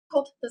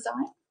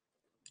design.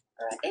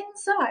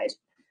 Inside,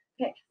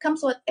 okay,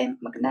 comes with a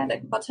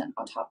magnetic button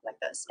on top like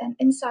this, and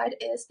inside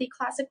is the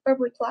classic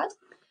Burberry plaid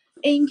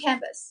in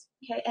canvas.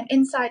 Okay, and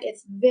inside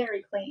it's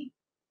very clean,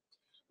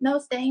 no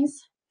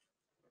stains,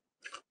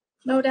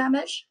 no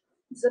damage.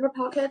 Zipper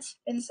pocket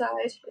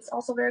inside is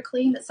also very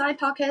clean. The side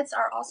pockets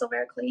are also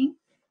very clean.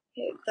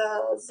 Okay,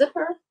 the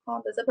zipper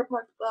on the zipper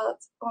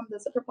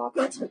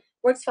pocket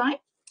works fine.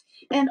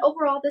 And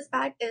overall, this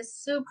bag is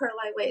super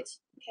lightweight.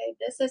 Okay,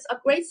 this is a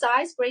great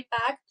size, great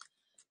bag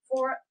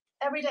for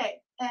every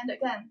day. And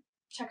again,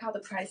 check out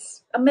the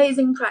price,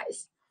 amazing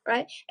price,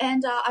 right?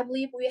 And I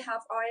believe we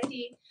have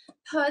already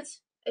put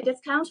a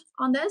discount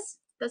on this.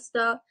 This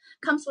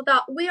comes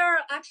without. We are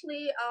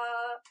actually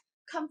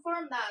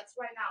confirm that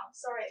right now.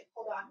 Sorry,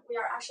 hold on.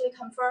 We're actually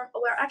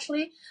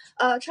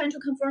trying to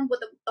confirm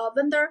with the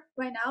vendor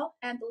right now,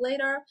 and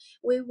later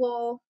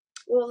we'll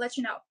let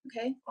you know.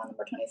 Okay, on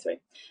number 23.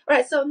 All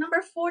right, so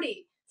number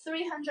 40,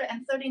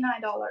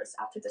 $339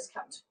 after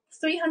discount.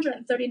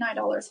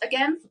 $339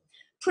 again,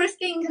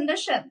 pristine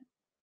condition.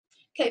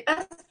 Okay,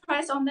 best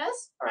price on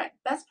this. All right,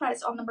 best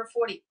price on number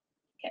 40.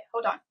 Okay,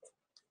 hold on.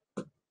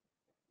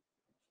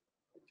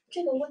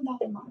 这个问到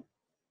了吗？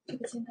这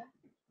个现在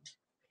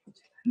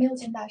没有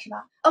肩带是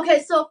吧 ？Okay,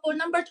 so for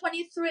number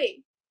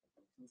 23，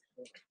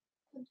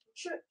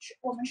 是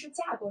我们是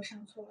价格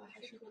上错了，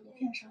还是图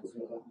片上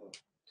错了？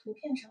图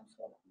片上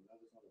错了，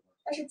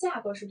但是价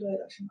格是对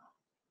的，是吗？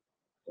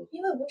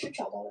因为我只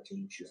找到了这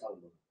一只。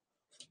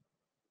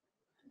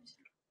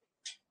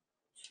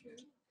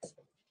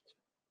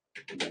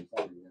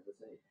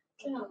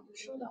这样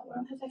收到，我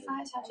让他再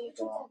发一下这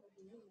个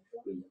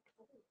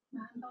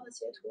马鞍包的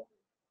截图。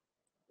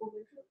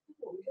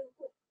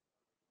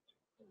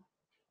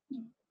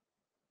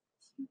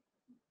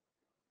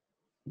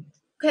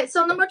Okay,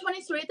 so number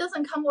 23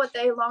 doesn't come with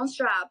a long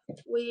strap.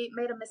 We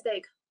made a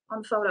mistake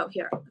on photo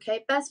here.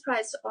 Okay, best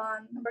price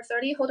on number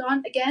 30. Hold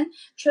on again.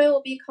 Trey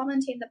will be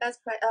commenting the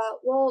best price.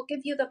 We'll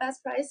give you the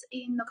best price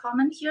in the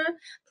comment here.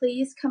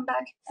 Please come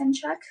back and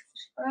check.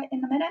 All right,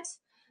 in a minute.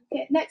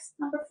 Okay, next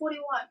number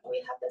 41. We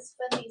have this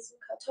Fendi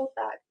Zuka tote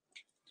bag.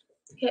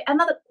 Okay,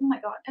 another. Oh my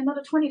God,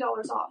 another $20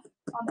 off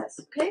on this.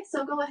 Okay,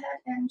 so go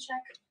ahead and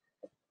check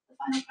the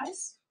final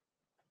price.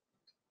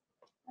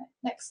 Right,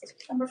 next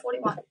number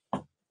 41.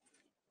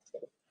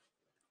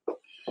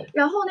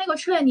 然后那个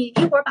Trey，你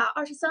一会儿把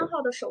23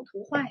号的手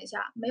图换一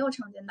下，没有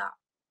长肩带。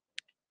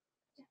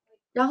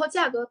然后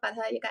价格把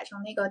它也改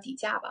成那个底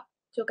价吧，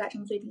就改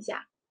成最低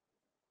价。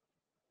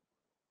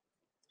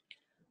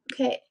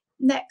Okay,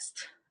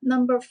 next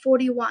number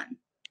 41.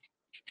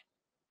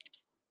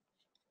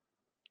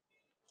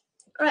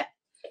 All right.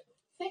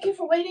 Thank you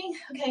for waiting.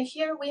 Okay,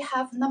 here we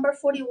have number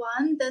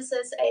 41. This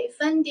is a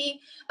Fendi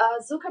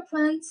Zuka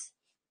print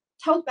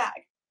tote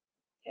bag.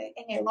 Okay,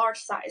 in a large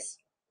size.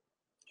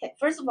 Okay,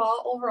 first of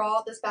all,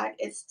 overall, this bag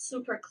is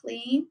super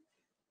clean.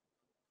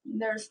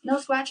 There's no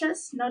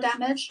scratches, no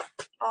damage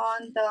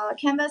on the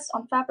canvas,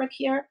 on fabric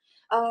here.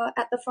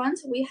 At the front,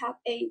 we have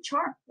a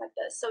charm like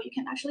this, so you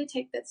can actually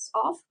take this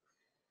off.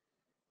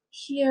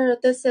 Here,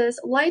 this is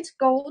light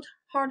gold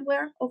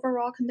hardware.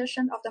 Overall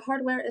condition of the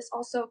hardware is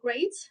also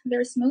great,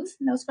 very smooth,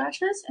 no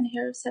scratches. And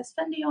here it says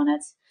Fendi on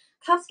it.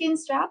 Calfskin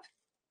strap,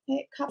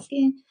 okay,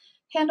 calfskin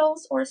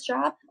handles or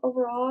strap.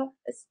 Overall,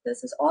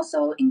 this is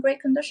also in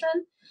great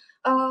condition.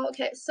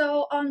 Okay,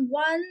 so on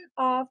one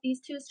of these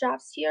two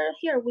straps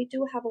here we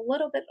do have a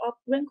little bit of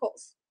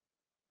wrinkles,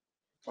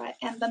 right?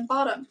 And then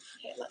bottom.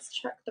 Okay, let's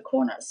check the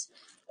corners.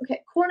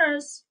 Okay,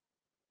 corners.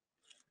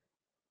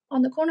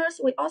 On the corners,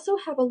 we also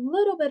have a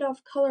little bit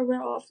of color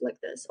wear off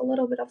like this, a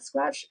little bit of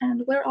scratch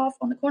and wear off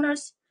on the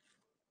corners.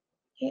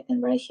 Okay,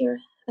 and right here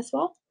as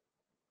well.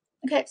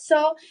 Okay,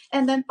 so,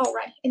 and then, all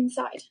right,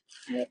 inside.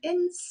 Okay,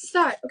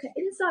 inside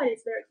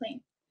is very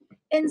clean.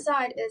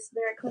 Inside is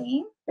very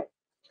clean.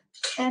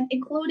 And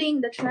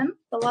including the trim,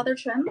 the leather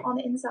trim on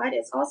the inside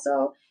is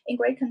also in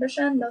great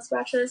condition. No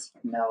scratches,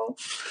 no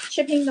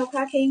chipping, no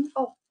cracking.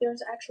 Oh,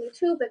 there's actually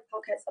two big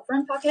pockets. A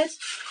front pocket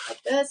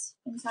like this.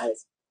 Inside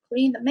is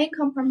clean. The main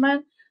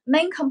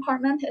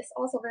compartment is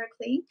also very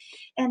clean.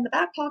 And the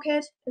back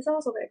pocket is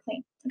also very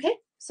clean. Okay,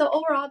 so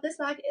overall, this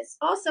bag is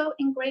also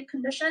in great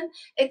condition,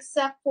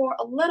 except for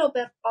a little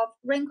bit of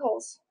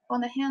wrinkles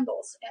on the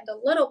handles and a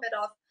little bit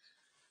of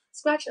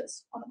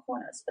scratches on the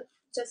corners, but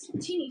just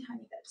teeny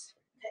tiny bits.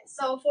 Okay,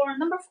 so for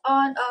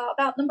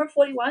about number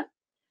 41.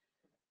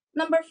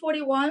 Number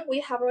 41, we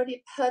have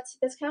already put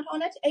discount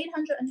on it,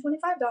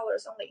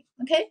 $825 only.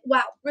 Okay,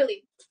 wow,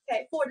 really?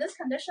 Okay, for this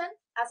condition,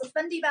 as a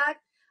Fendi bag,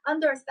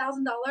 under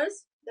 $1,000,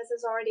 this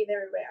is already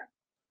very rare.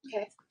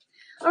 Okay,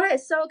 all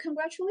right, so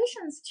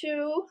congratulations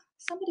to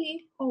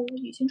somebody. Oh, 我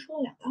已经出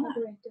了2单了。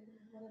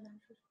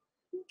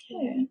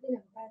Okay.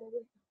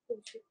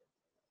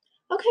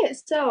 Okay,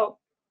 so,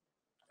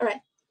 all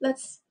right,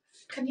 let's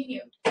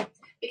continue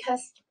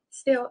because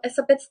still it's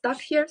a bit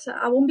stuck here, so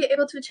I won't be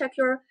able to check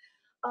your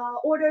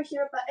order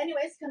here. But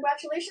anyways,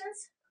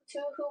 congratulations to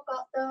who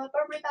got the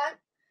Burberry bag.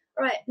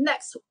 All right,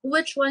 next,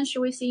 which one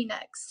should we see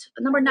next?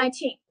 Number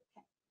 19.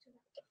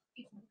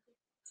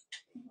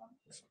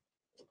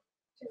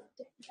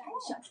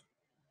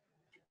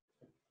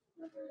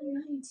 Number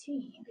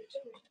 19.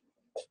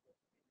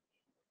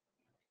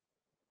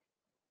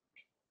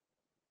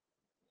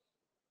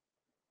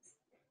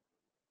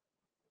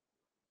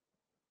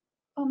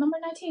 Oh, number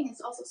 19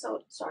 is also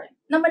sold. Sorry.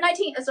 Number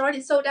 19 is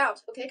already sold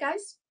out. Okay,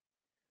 guys?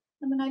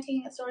 Number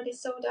 19 is already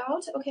sold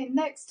out. Okay,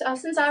 next.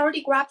 Since I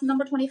already grabbed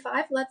number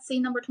 25, let's see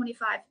number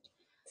 25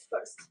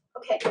 first.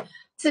 Okay,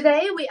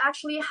 today we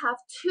actually have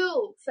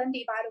 2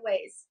 Fendi by the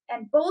ways,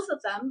 and both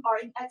of them are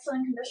in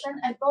excellent condition,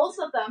 and both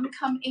of them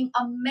come in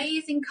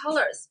amazing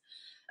colors.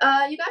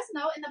 You guys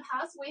know in the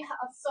past we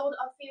have sold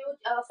a few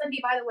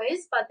Fendi by the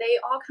ways, but they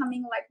all come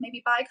in like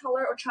maybe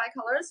bicolor or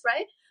tricolors,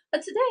 right?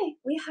 But today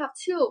we have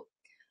 2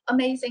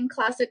 amazing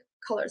classic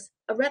colors,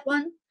 a red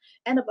one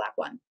and a black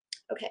one.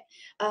 Okay,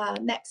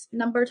 next,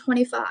 number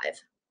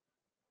 25.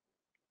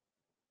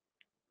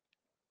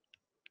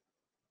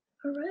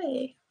 All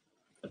right.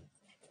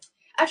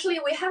 Actually,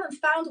 we haven't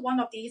found one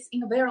of these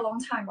in a very long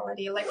time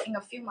already, like in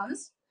a few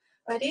months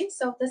already.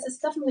 So this is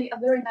definitely a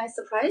very nice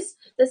surprise.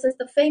 This is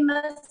the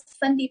famous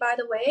Fendi, by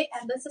the way,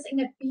 and this is in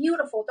a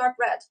beautiful dark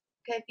red.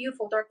 Okay,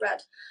 beautiful dark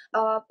red,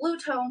 blue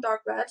tone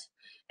dark red,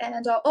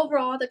 and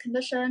overall the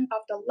condition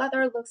of the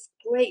leather looks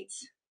great,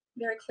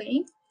 very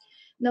clean.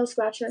 No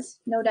scratches,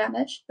 no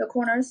damage. The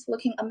corners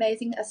looking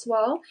amazing as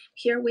well.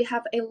 Here we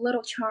have a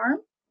little charm.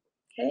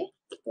 Okay,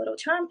 little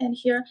charm, and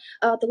here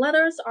the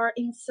letters are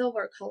in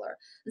silver color.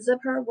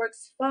 Zipper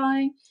works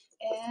fine,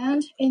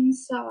 and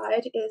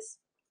inside is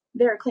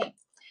very clean.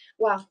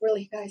 Wow,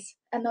 really, guys,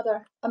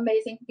 another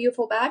amazing,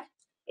 beautiful bag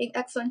in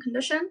excellent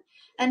condition.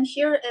 And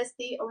here is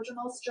the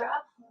original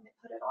strap. Let me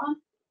put it on.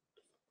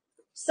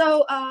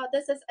 So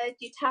this is a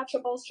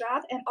detachable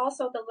strap, and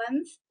also the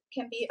length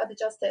can be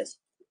adjusted.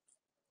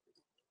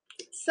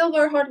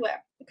 Silver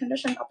hardware. The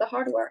condition of the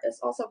hardware is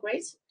also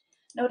great.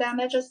 No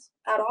damages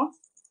at all.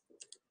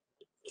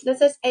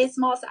 This is a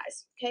small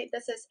size. Okay,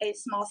 this is a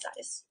small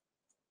size.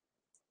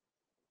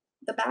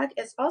 The bag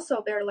is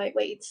also very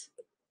lightweight.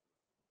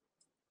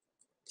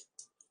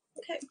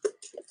 Okay.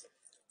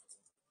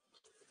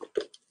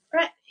 All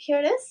right, here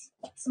it is.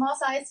 Small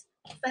size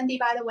Fendi,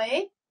 by the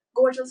way.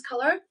 Gorgeous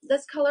color.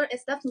 This color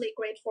is definitely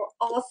great for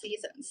all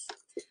seasons.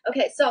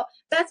 Okay, so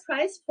best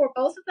price for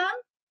both of them,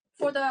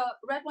 for the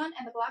red one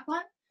and the black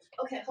one.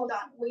 Okay, hold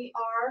on. We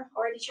are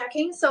already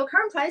checking. So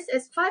current price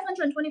is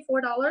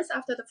 $524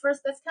 after the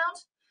first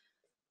discount.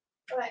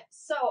 All right,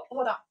 so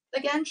hold on.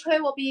 Again, Trey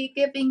will be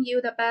giving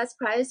you the best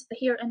price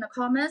here in the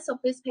comments, so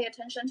please pay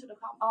attention to the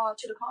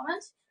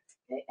comments.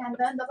 Okay, and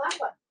then the black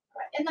one. All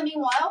right. In the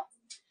meanwhile,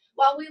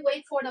 while we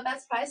wait for the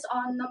best price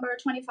on number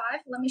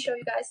 25, let me show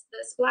you guys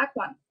this black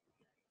one.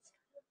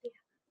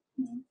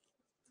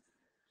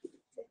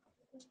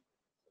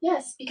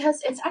 Yes,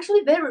 because it's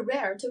actually very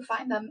rare to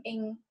find them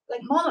in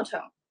like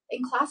monotone,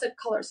 in classic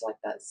colors like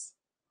this,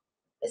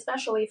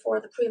 especially for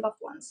the pre-loved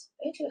ones.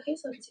 哎，这个黑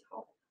色是几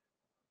号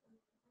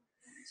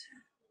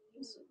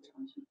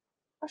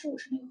？25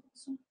是那个红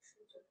色。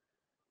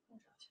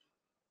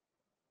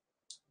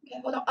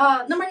Okay, hold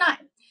on. Number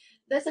 9.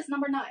 This is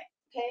number 9.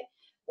 Okay,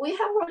 we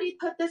have already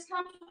put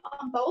discount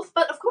on both,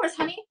 but of course,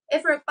 honey,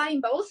 if you're buying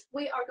both,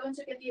 we are going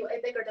to give you a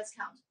bigger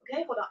discount.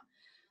 Okay, hold on.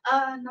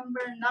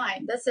 Number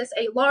 9. This is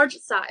a large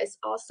size.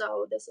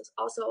 Also, this is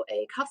also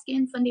a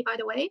cuffskin Fendi, by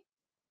the way.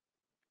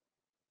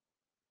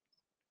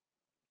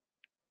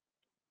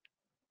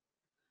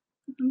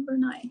 Number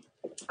 9.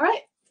 All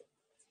right.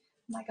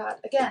 Oh my God.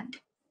 Again,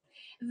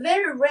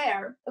 very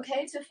rare.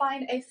 Okay, to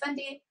find a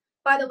Fendi,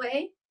 by the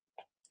way,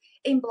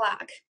 in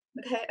black.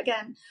 Okay,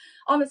 again,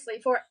 honestly,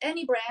 for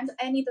any brand,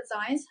 any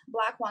designs,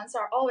 black ones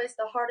are always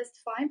the hardest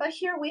to find, but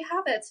here we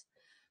have it.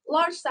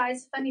 Large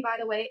size Fendi, by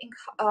the way, in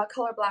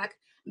color black.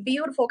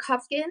 Beautiful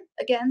cuffskin.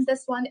 Again,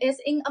 this one is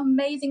in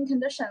amazing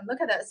condition.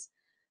 Look at this.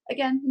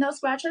 Again, no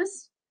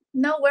scratches,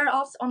 no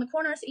wear-offs on the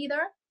corners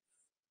either.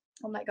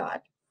 Oh my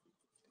God.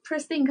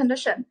 Pristine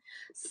condition.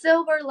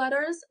 Silver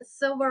letters,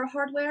 silver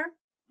hardware.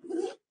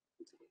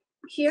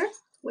 Here,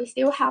 we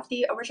still have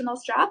the original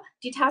strap,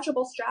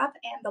 detachable strap,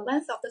 and the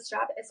length of the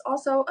strap is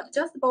also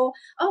adjustable.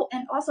 Oh,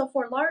 and also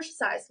for large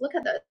size, look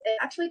at this. It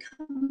actually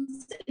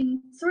comes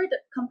in 3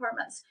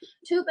 compartments.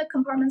 2 big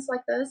compartments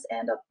like this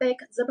and a big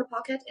zipper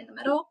pocket in the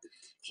middle.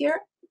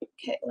 Here,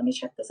 okay, let me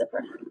check the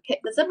zipper. Okay,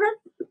 the zipper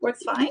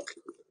works fine.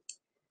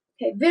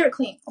 Okay, very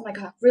clean. Oh my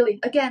God, really,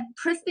 again,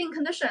 pristine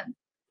condition.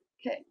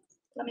 Okay,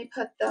 let me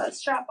put the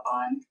strap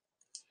on.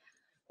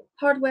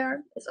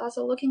 Hardware is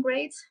also looking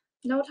great.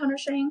 No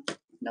tarnishing.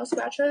 No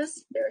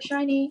scratches, very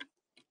shiny.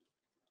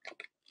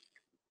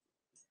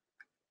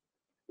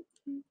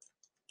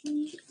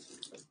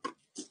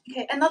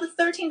 Okay, another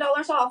 $13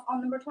 off on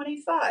number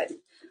 25.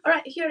 All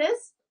right, here it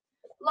is.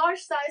 Large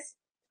size.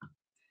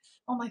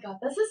 Oh my God,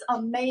 this is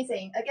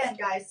amazing. Again,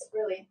 guys,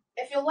 really,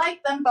 if you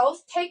like them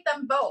both, take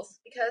them both,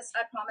 because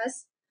I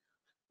promise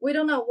we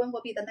don't know when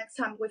will be the next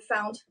time we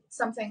found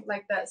something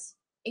like this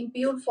in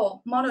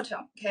beautiful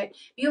monotone, okay?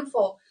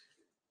 Beautiful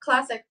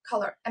classic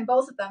color, and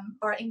both of them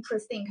are in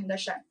pristine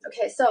condition.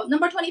 Okay, so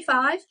number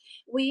 25,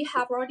 we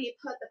have already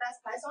put the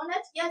best price on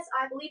it. Yes,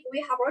 I believe we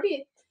have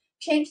already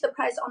change the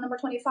price on number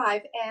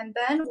 25, and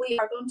then we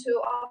are going to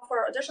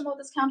offer additional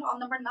discount on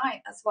number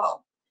 9 as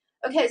well.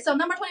 Okay, so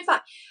number 25,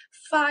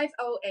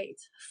 508,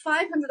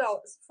 $500,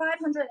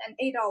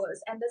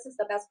 $508, and this is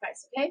the best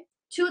price. Okay,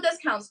 2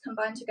 discounts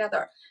combined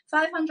together.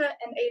 $508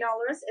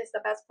 is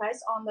the best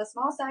price on the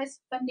small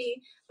size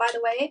Fendi, by the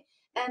way.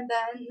 And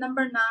then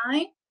number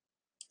 9,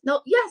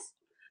 no, yes,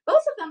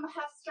 both of them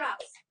have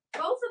straps.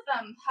 Both of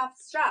them have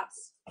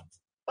straps.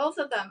 Both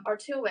of them are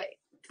 2-way.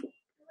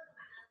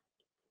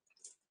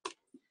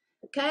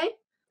 Okay.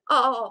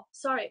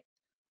 Sorry.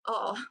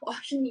 哇，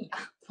是你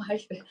啊，我还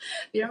以为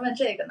别人问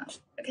这个呢。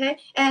Okay,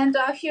 and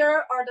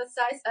here are the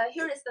size.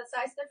 Here is the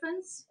size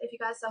difference. If you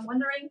guys are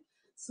wondering,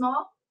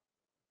 small,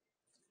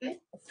 okay,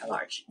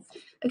 large.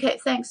 Okay,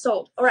 thanks.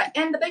 So, all right,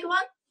 and the big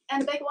one,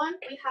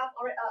 we have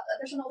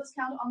additional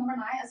discount on number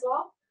 9 as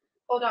well.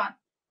 Hold on.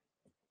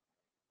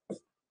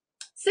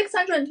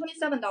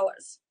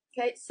 $627.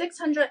 Okay,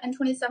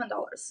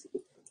 $627.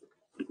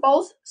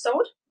 Both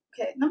sold.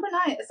 Okay, number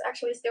 9 is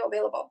actually still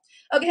available.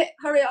 Okay,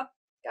 hurry up,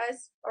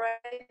 guys. All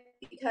right,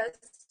 because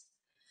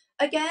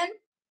again,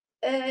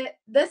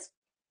 this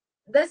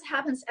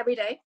happens every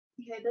day.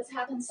 Okay, this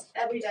happens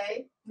every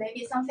day.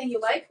 Maybe something you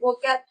like will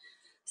get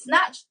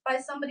snatched by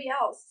somebody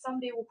else.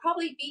 Somebody will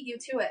probably beat you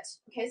to it.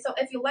 Okay, so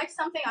if you like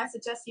something, I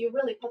suggest you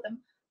really put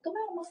them.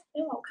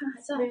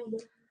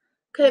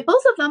 Okay,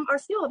 both of them are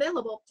still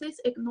available. Please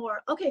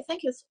ignore. Okay,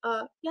 thank you.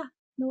 Yeah,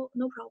 no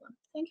problem.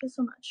 Thank you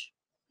so much.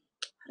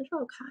 还是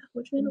要看，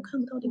我这边都看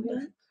不到订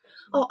单。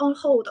哦 ，on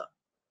hold。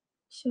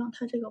希望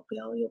它这个不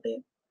要又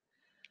被。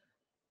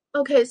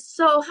Okay,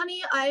 so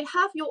honey, I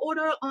have your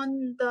order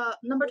on the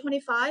number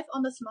 25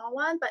 on the small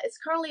one, but it's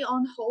currently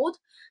on hold.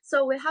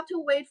 So we have to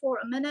wait for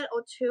a minute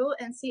or 2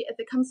 and see if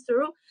it comes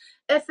through.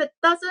 If it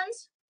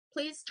doesn't,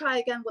 please try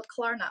again with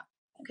Klarna.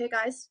 Okay,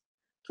 guys,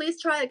 please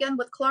try again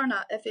with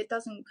Klarna if it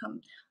doesn't come.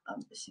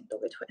 不行，都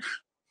被退了。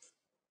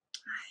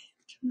哎，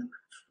真的。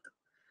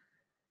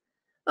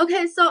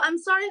Okay, so I'm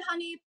sorry,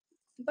 honey.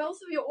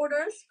 Both of your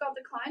orders got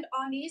declined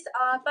on these.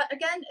 But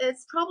again,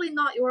 it's probably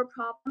not your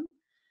problem.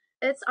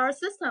 It's our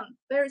system,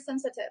 very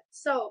sensitive.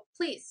 So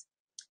please,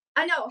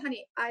 I know,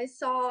 honey, I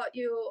saw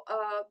you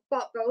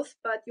bought both,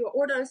 but your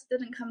orders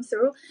didn't come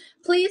through.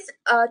 Please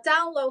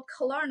download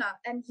Klarna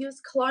and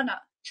use Klarna.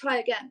 Try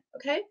again,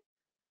 okay?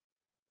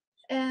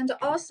 And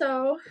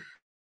also,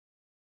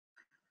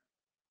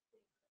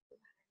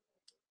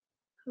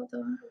 hold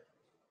on.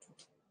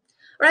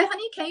 All right,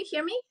 honey, can you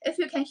hear me? If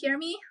you can hear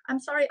me, I'm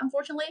sorry,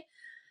 unfortunately,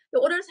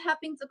 your orders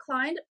have been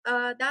declined.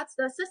 That's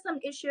the system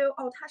issue.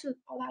 哦，它是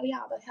澳大利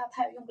亚的，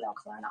它也用不了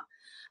Klarna.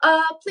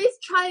 Please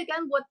try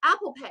again with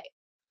Apple Pay.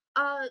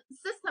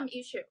 System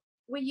issue.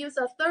 We use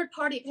a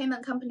third-party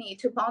payment company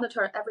to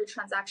monitor every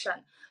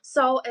transaction,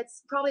 so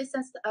it's probably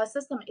a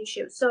system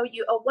issue. So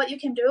what you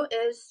can do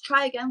is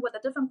try again with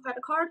a different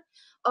credit card,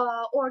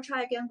 or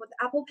try again with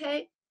Apple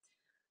Pay.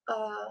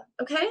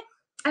 Okay.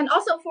 And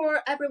also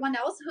for everyone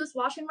else who's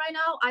watching right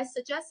now, I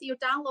suggest you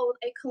download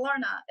a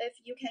Klarna if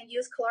you can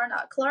use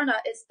Klarna. Klarna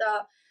is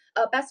the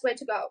best way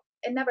to go.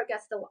 It never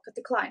gets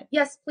declined.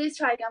 Yes, please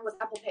try again with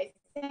Apple Pay.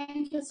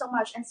 Thank you so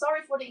much, and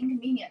sorry for the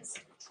inconvenience.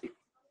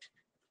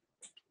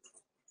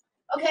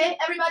 Okay,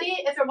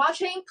 everybody, if you're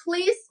watching,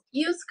 please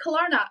use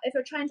Klarna if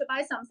you're trying to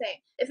buy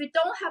something. If you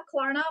don't have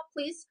Klarna,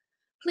 please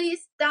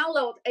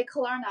download a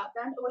Klarna.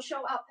 Then it will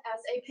show up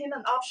as a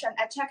payment option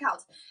at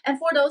checkout. And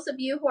for those of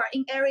you who are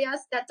in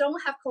areas that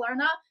don't have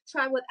Klarna,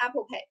 try with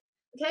Apple Pay.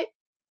 Okay?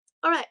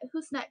 All right,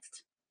 who's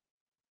next?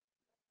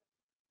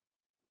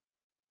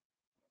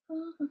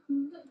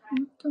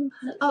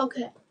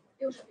 Okay.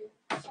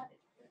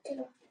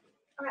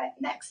 All right,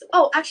 next.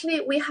 Oh,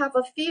 actually, we have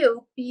a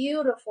few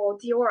beautiful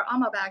Dior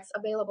Arma bags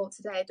available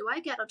today. Do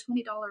I get a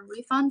 $20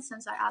 refund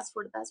since I asked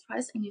for the best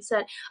price and you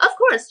said, of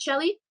course,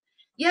 Shelly?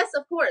 Yes,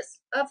 of course.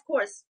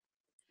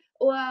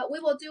 We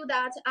will do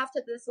that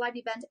after this live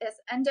event is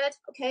ended.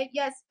 Okay,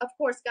 yes, of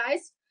course,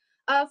 guys.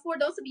 For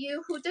those of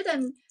you who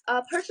didn't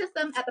purchase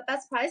them at the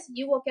best price,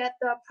 you will get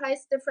the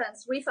price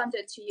difference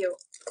refunded to you.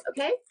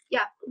 Okay,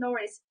 yeah, no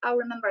worries. I'll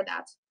remember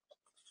that.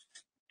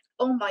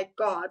 Oh my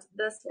God,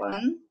 this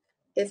one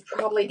is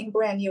probably in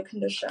brand new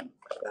condition.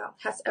 Wow,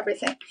 has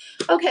everything.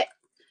 Okay,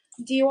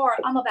 Dior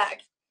Arma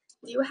bag.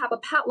 Do you have a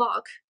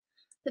padlock?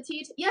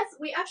 Petite. Yes,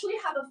 we actually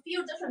have a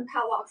few different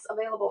padlocks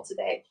available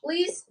today.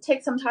 Please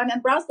take some time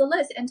and browse the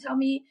list and tell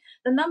me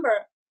the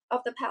number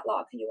of the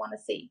padlock you want to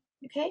see.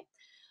 Okay.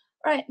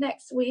 All right.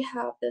 Next, we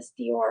have this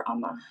Dior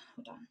Arma.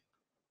 Hold on.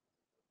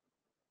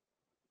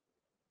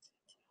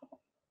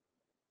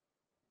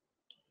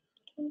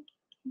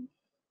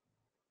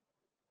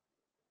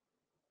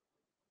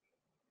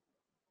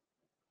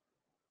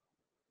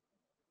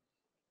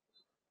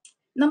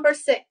 Number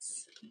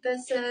 6.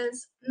 This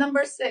is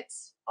number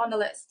 6 on the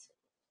list.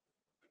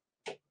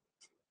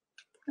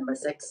 Number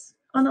 6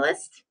 on the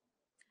list.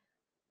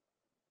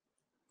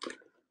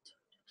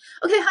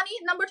 Okay, honey,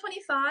 number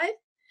 25.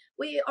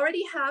 We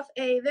already have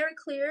a very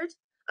cleared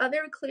a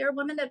very clear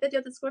 1-minute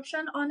video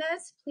description on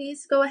it.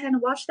 Please go ahead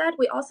and watch that.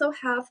 We also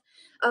have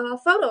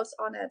photos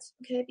on it,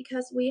 okay,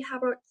 because we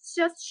have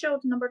just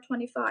showed number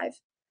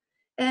 25.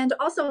 And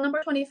also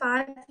number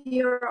 25,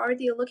 you're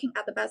already looking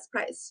at the best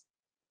price.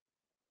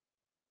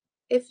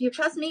 If you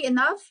trust me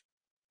enough,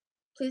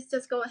 please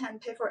just go ahead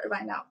and pay for it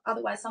right now.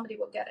 Otherwise, somebody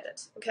will get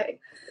it, okay?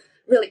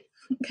 Really,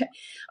 okay.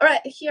 All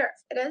right, here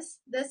it is.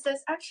 This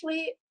is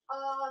actually,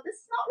 this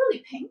is not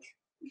really pink,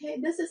 okay?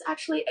 This is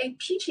actually a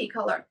peachy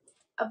color,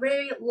 a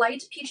very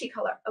light peachy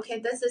color, okay?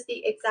 This is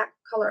the exact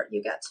color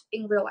you get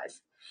in real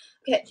life.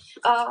 Okay,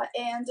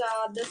 and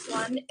this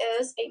one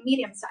is a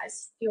medium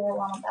size dual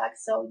long bag,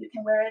 so you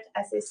can wear it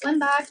as a slim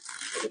bag.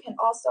 You can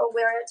also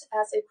wear it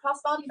as a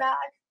crossbody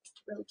bag.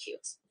 Really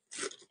cute.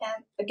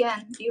 And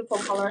again, beautiful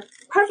color,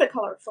 perfect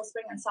color for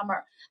spring and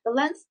summer. The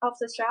length of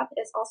the strap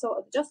is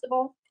also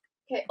adjustable.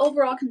 Okay,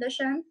 overall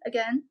condition,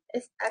 again,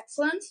 is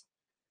excellent.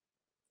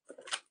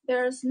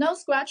 There's no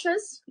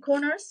scratches,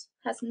 corners,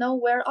 has no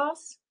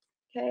wear-offs.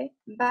 Okay,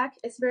 back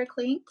is very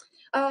clean.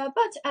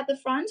 But at the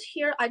front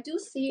here, I do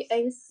see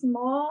a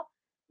small,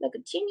 like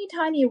a teeny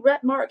tiny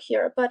red mark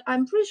here, but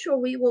I'm pretty sure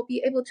we will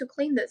be able to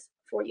clean this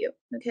for you,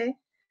 okay?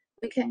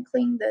 We can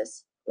clean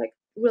this, like,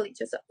 really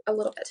just a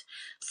little bit.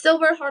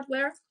 Silver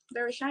hardware,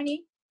 very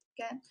shiny,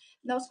 again,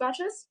 no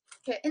scratches.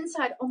 Okay,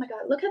 inside, oh my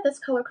god, look at this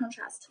color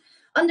contrast.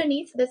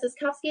 Underneath, this is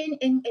calfskin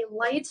in a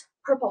light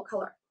purple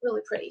color,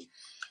 really pretty.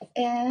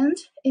 And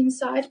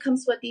inside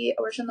comes with the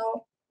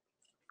original,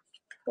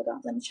 hold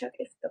on, let me check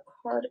if the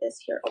card is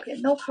here. Okay,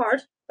 no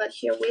card, but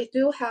here we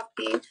do have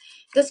the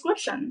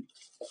description.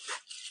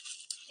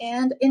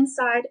 And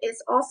inside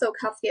is also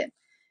calfskin.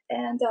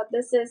 And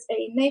this is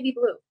a navy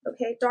blue,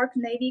 okay, dark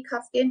navy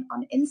calfskin on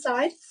the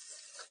inside.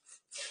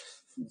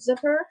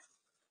 Zipper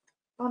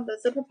on the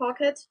zipper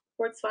pocket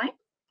works fine.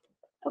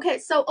 Okay,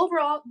 so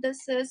overall,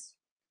 this is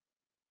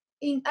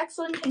in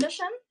excellent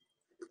condition,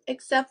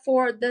 except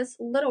for this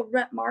little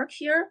red mark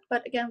here.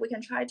 But again, we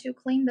can try to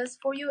clean this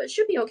for you. It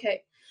should be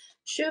okay.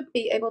 Should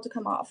be able to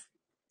come off.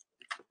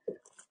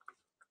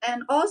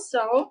 And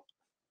also,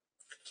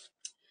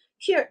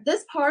 here,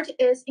 this part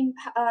is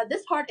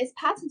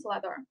patent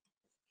leather.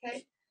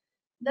 Okay,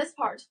 this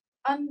part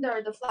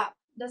under the flap,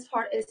 this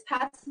part is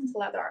patent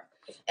leather,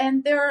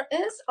 and there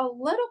is a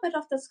little bit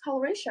of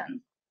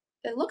discoloration.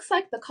 It looks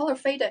like the color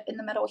faded in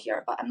the middle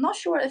here, but I'm not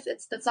sure if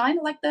it's designed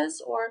like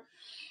this or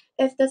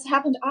if this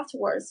happened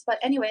afterwards. But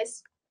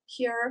anyways,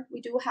 here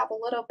we do have a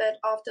little bit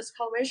of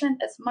discoloration.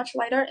 It's much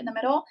lighter in the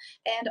middle,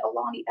 and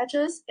along the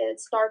edges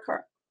it's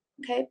darker.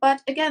 Okay,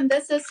 but again,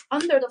 this is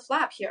under the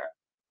flap here,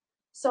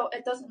 so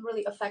it doesn't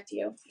really affect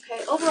you.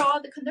 Okay,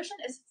 overall the condition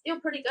is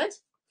still pretty good.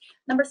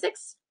 Number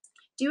 6,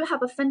 do you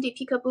have a Fendi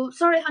peekaboo?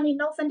 Sorry honey,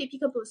 no Fendi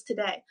peekaboos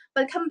today,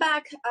 but come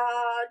back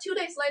 2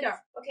 days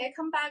later. Okay,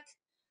 come back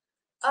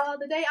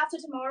the day after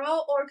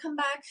tomorrow, or come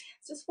back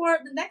just for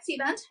the next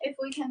event. If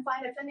we can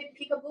find a Fendi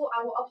peekaboo,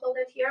 I will upload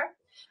it here.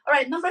 All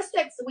right, number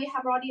 6, we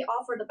have already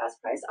offered the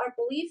best price, I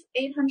believe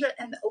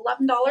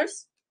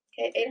 $811.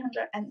 Okay,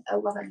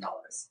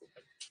 $811.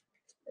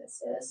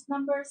 This is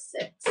number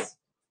 6.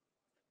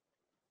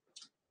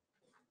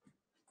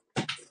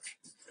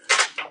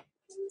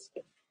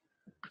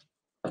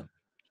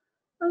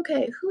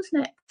 Okay, who's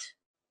next?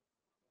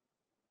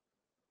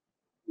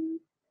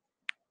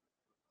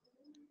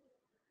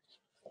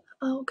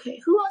 Okay,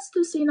 who wants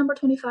to see number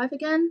 25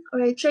 again? All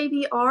right,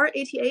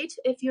 JBR88.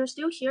 If you're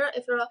still here,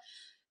 if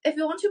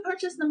you want to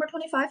purchase number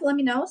 25, let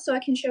me know so I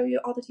can show you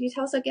all the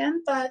details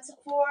again. But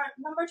for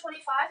number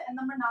 25 and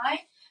number 9,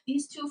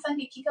 these two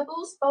Fendi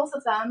peekaboos, both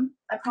of them,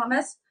 I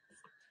promise,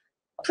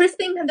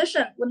 pristine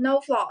condition with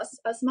no flaws,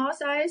 a small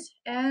size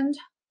and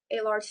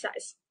a large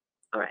size.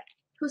 All right,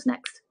 who's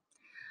next?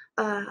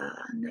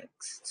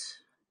 Next.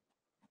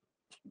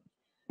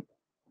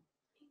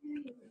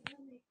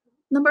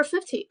 Number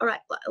 50. All right,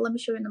 let me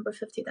show you number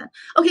 50 then.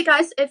 Okay,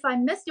 guys, if I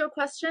missed your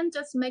question,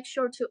 just make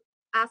sure to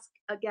ask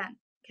again,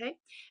 okay?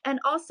 And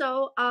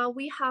also,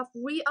 we have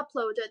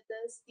re-uploaded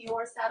this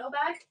Dior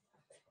saddlebag,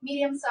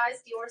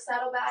 medium-sized Dior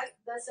saddlebag.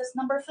 This is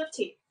number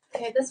 50.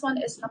 Okay, this one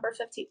is number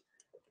 50.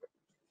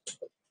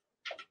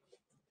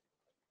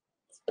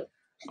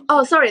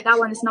 Oh, sorry, that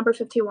one is number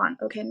 51.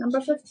 Okay,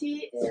 number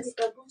 50 is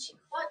the Gucci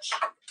clutch.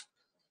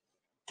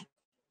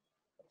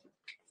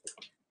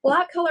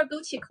 Black color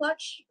Gucci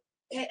clutch.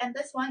 Okay, and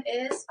this one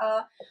is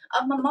a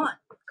Maman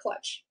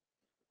clutch.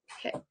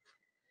 Okay.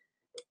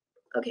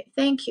 Okay,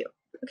 thank you.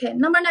 Okay,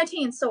 number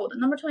 19 sold.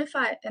 Number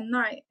 25 and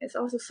 9 is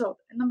also sold.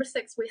 And number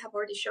 6 we have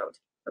already showed.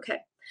 Okay,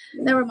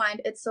 never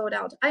mind, it's sold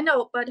out. I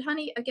know, but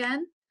honey,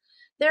 again,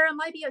 there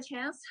might be a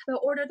chance the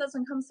order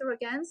doesn't come through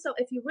again. So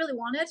if you really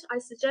want it, I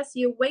suggest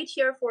you wait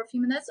here for a few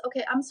minutes.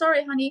 Okay, I'm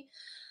sorry, honey.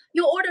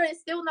 Your order is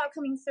still not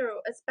coming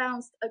through. It's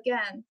bounced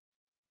again.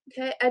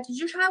 Okay, did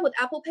you try with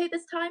Apple Pay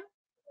this time?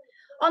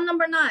 On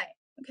number 9.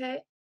 Okay,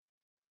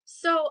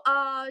 so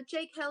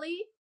J.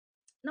 Kelly,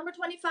 number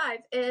 25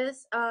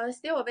 is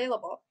still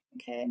available.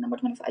 Okay, number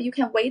 25, you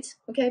can wait,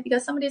 okay,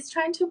 because somebody is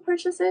trying to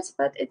purchase it,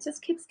 but it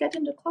just keeps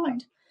getting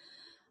declined.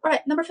 All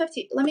right, number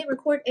 50, let me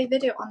record a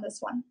video on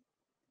this one.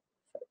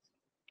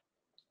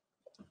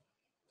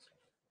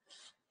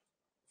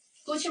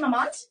 Gucci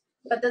Marmont,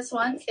 but this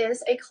one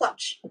is a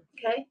clutch.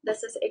 Okay,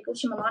 this is a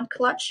Gucci Marmont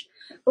clutch.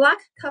 Black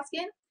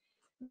calfskin,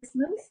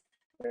 smooth,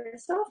 very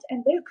soft,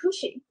 and very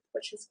cushy,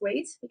 which is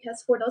great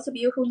because for those of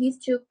you who need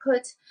to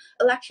put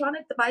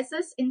electronic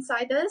devices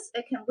inside this,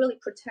 it can really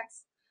protect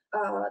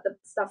the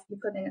stuff you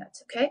put in it.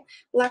 Okay,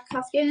 black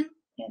calfskin,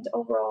 and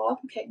overall,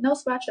 okay, no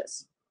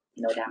scratches,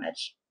 no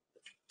damage,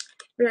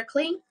 very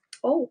clean.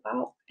 Oh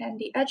wow, and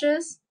the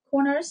edges,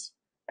 corners,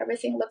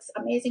 everything looks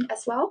amazing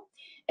as well.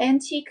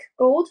 Antique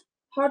gold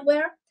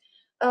hardware.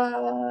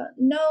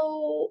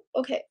 No,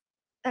 okay.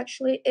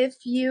 Actually,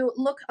 if you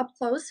look up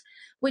close,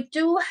 we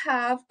do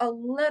have a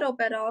little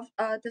bit of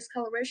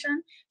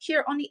discoloration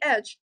here on the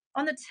edge,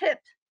 on the tip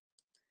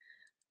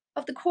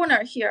of the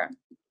corner here.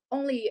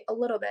 Only a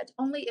little bit.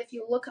 Only if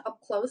you look up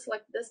close,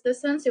 like this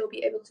distance, you'll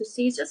be able to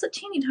see just a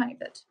teeny tiny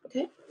bit.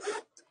 Okay.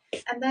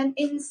 And then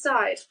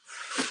inside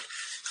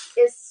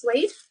is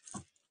suede,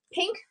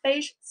 pink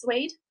beige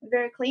suede,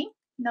 very clean,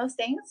 no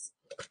stains.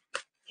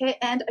 Okay,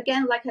 and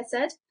again, like I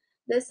said,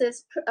 this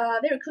is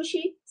very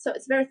cushy, so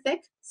it's very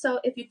thick. So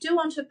if you do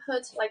want to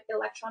put like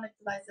electronic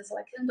devices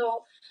like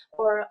Kindle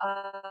or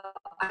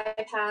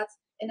iPad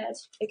in it,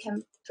 it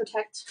can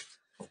protect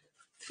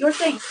your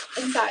things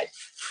inside.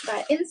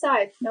 Right,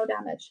 inside, no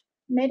damage.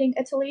 Made in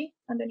Italy.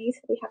 Underneath,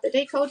 we have the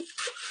date code.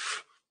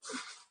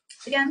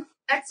 Again,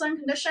 excellent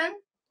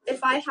condition.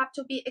 If I have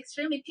to be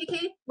extremely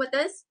picky with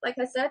this, like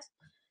I said,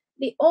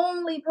 the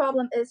only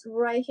problem is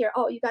right here.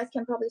 Oh, you guys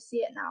can probably see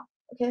it now.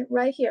 Okay,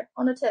 right here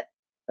on the tip,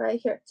 right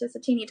here, just a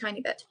teeny tiny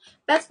bit.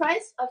 Best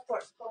price, of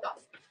course, hold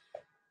on.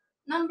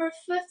 Number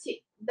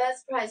 50,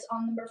 best price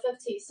on number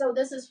 50. So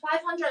this is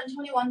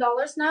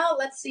 $521 now.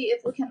 Let's see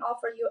if we can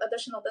offer you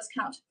additional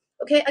discount.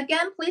 Okay,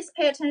 again, please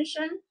pay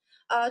attention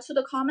to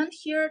the comment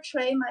here.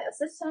 Trey, my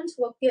assistant,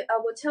 will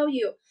tell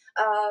you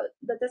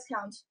the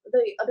discount,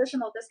 the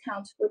additional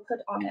discount we put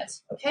on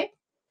it. Okay.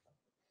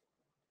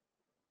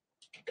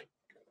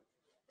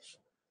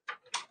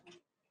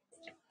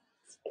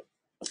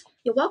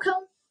 You're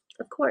welcome.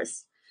 Of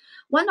course.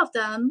 One of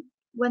them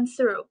went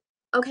through.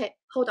 Okay,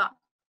 hold on.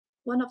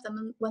 One of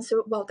them went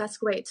through. Well, that's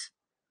great.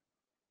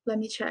 Let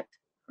me check.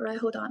 All right,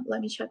 hold on.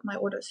 Let me check my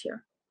orders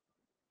here.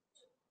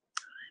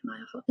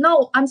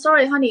 No, I'm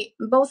sorry, honey.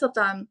 Both of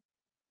them,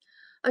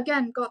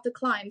 again, got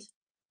declined.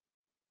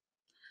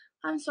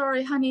 I'm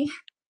sorry, honey.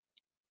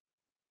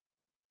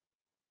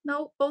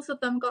 No, both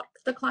of them got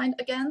declined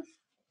again.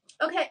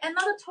 Okay,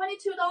 another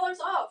 $22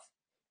 off.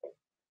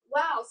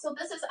 Wow, so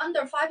this is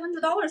under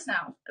 $500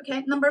 now.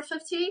 Okay, number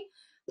 50.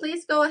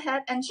 Please go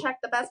ahead and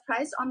check the best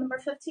price on number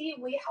 50.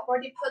 We have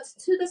already put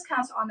 2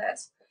 discounts on it.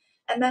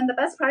 And then the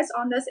best price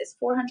on this is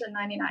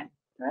 $499.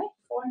 Right?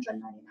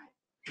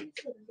 $499.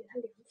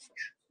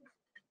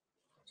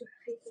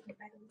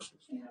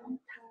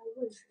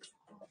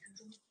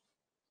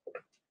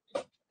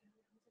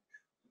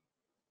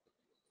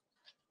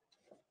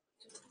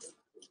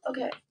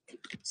 Okay.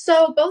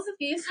 So both of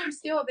these are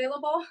still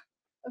available.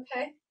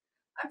 Okay.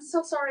 I'm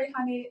so sorry,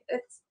 honey.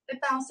 It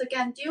bounced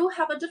again. Do you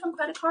have a different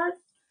credit card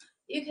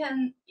you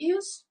can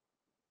use?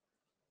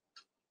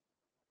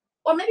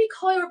 Or maybe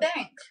call your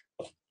bank.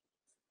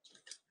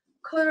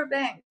 Call your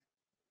bank.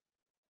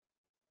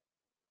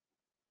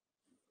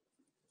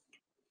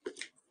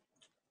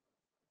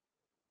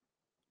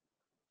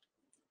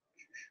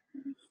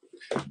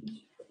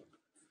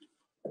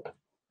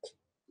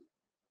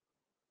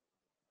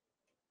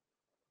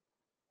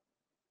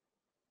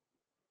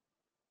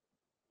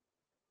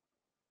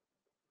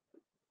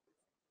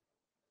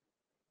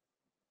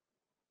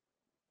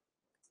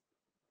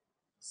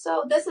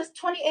 So this is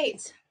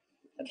 28.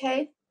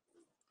 Okay.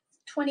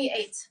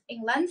 28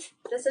 in length.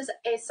 This is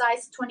a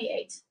size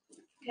 28.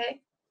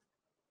 Okay.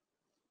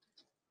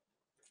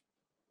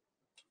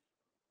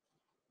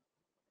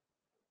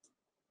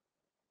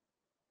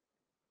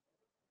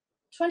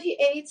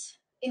 $28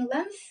 in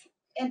length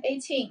and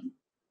 18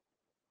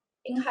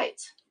 in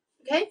height.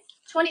 Okay,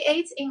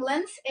 28 in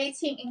length,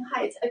 18 in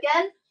height.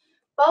 Again,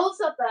 both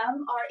of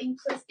them are in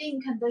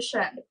pristine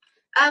condition,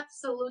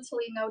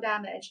 absolutely no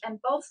damage, and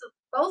both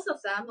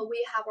of them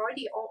we have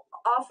already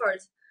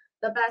offered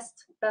the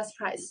best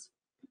price.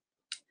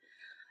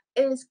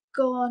 Is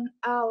gone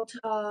out.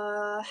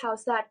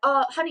 How's that?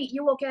 Honey,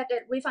 you will get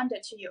it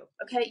refunded to you.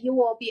 Okay, you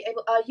will be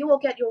able. You will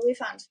get your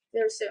refund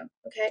very soon.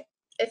 Okay,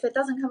 if it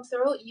doesn't come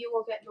through, you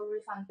will get your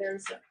refund very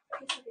soon.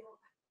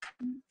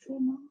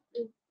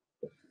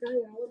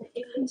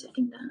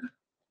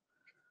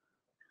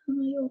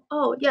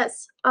 Oh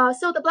yes.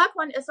 So the black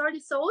one is already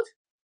sold.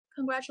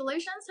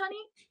 Congratulations,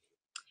 honey.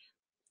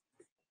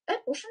 哎，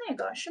不是那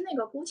个，是那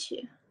个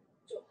Gucci，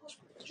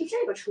 是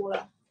这个出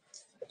了。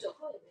9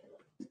号也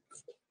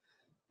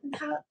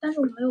没了。但是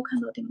我没有看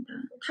到订单，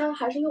他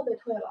还是又被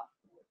退了。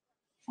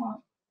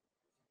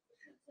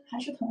还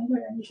是同一个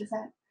人一直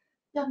在。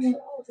要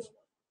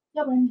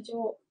不然你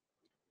就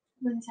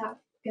问一下，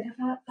给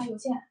他发邮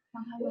件，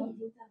让他用。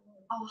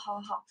Oh,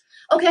 好。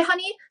 Okay,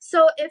 honey.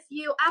 So if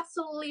you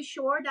absolutely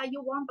sure that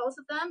you want both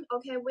of them,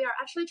 okay, we are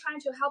actually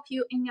trying to help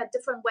you in a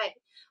different way.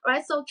 All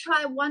right. So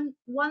try one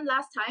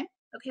last time.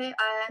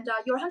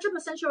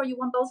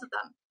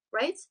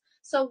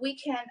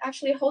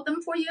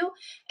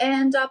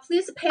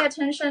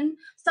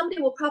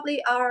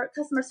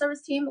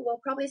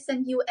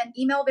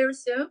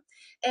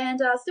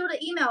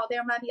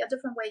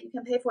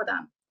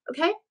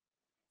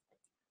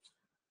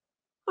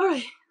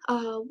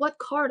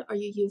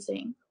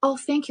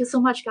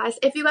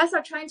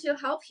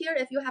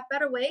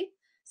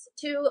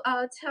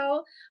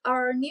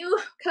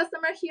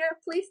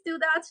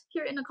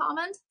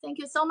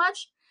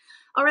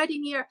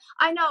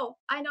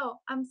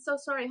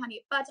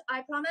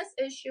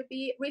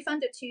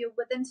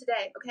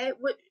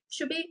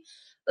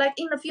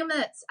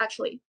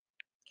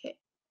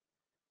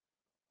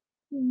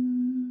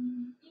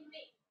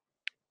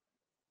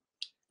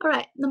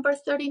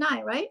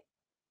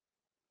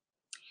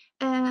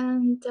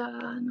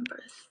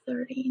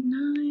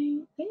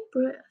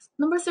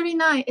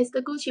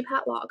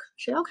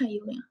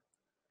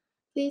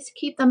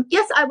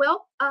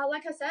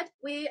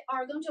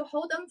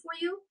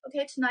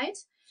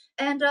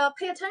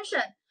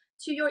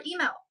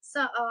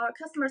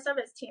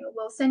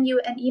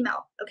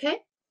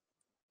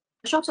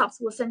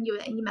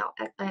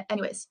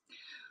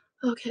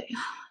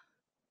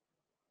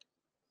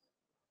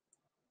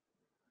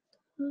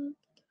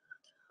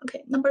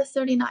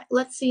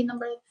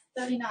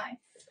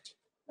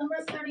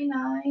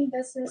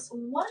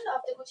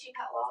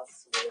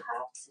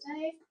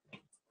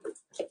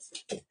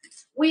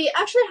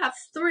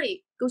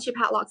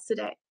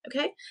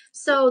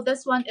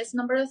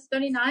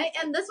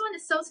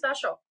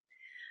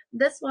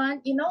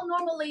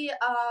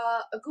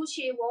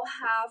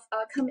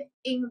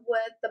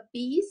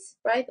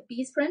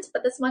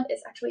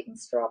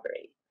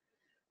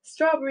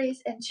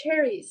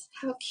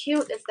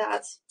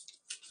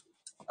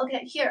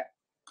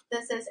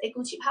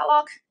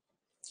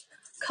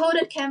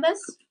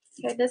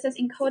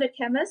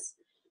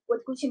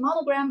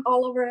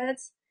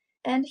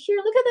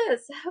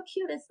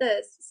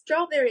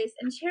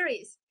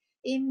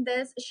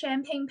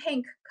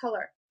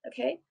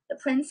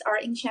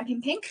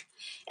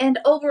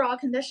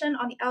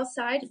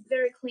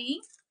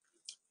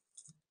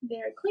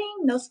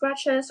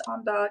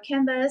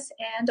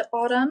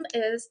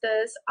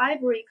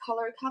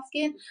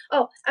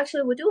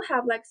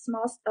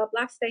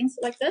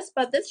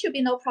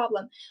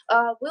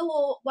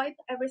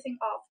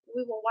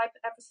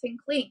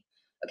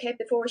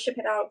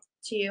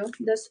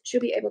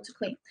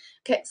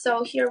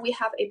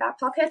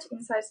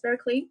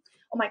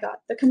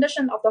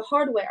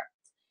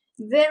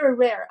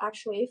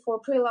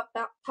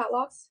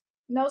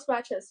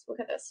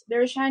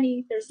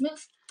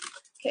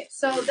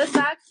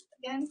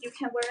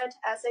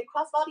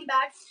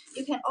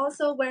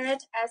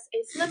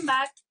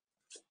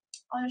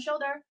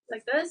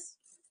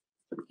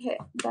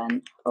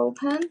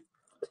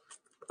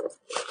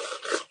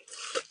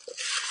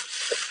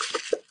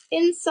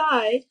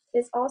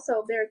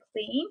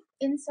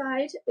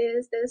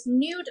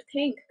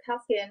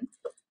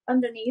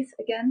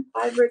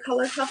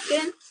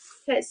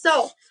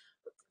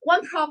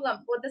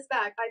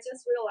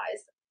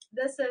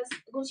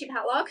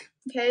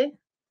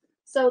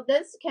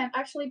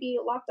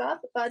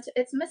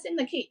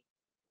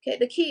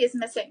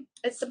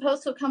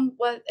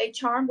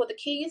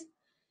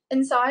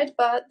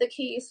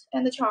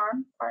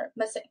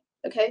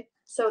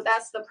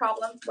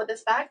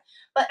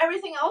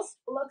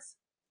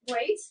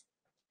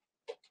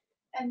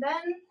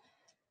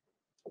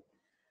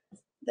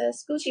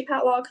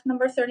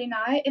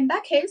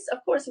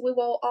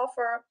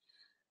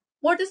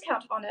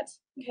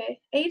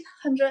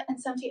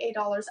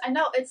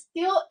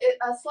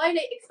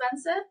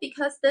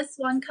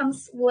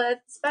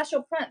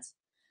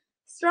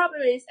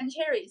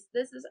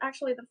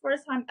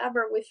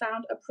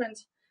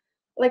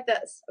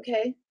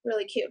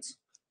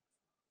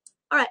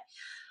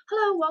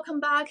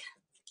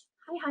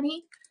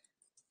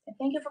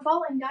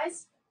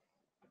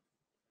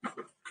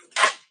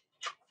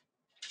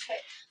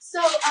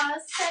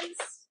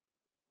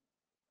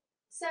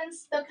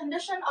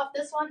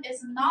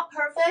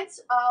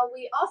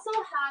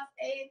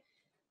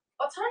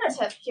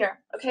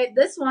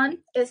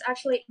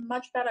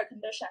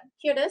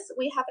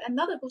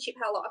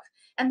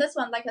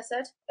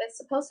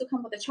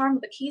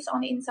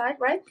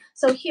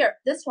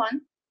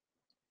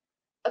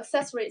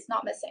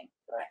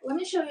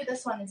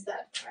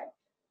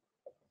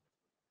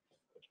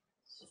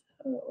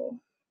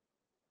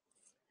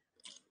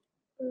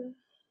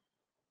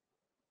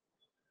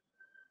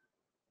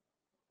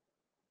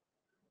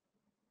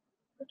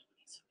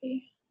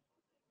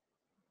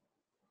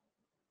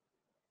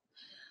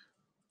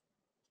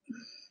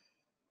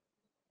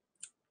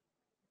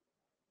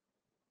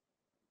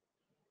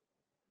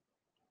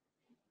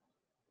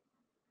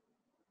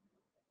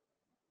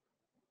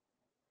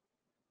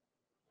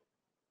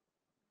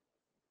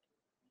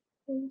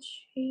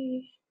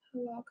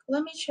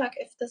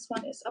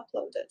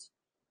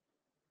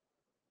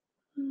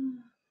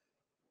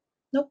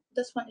 Nope,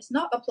 this one is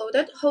not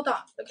uploaded. Hold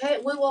on, okay?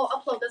 We will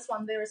upload this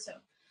one very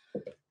soon.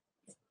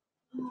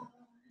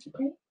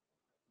 Okay.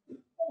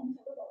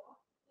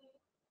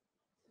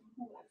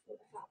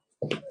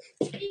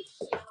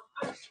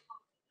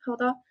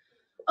 Hold on.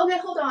 Okay,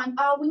 hold on.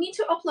 We need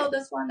to upload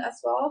this one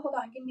as well. Hold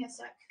on, give me a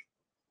sec.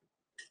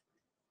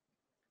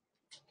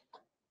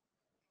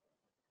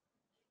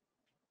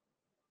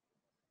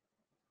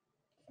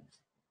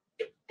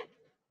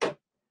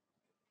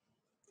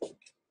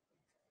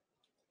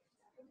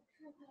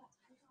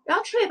然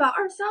后 Trey 把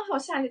23号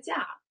下个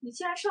架，你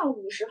既然上了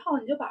50号，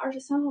你就把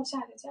23号下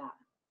个架。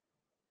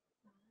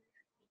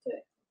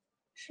对，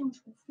上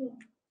重复了。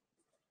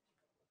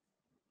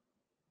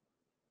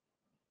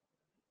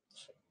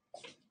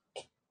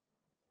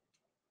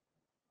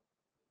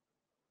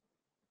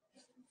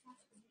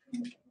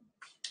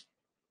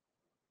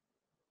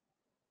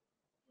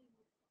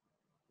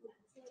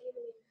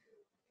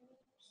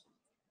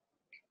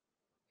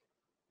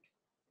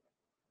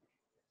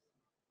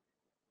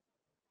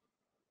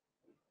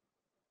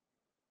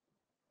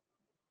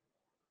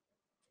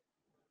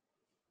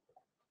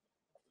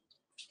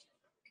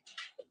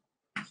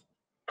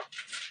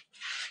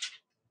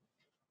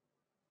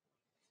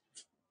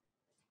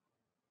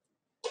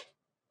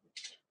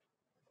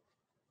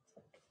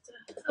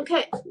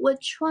Okay,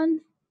 which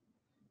one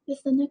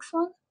is the next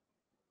one?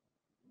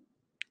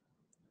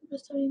 Number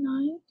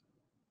 39.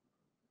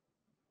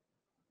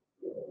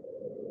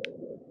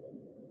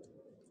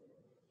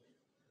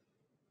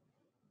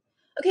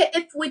 Okay,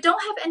 if we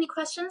don't have any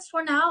questions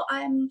for now,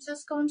 I'm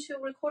just going to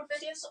record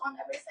videos on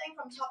everything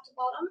from top to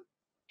bottom.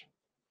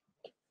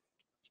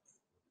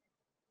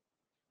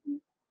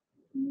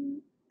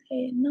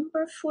 Okay,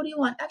 number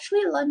 41.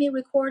 Actually, let me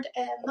record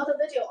another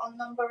video on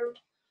number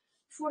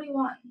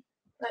 41.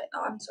 Right,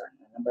 oh, I'm sorry,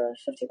 number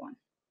 51.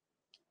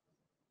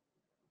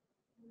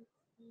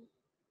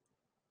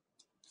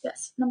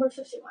 Yes, number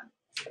 51.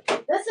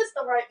 This is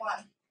the right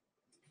one.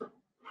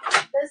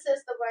 This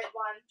is the right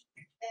one.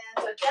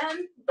 And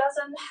again,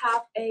 doesn't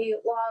have a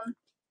long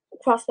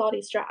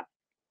crossbody strap.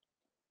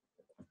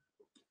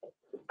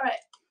 All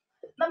right,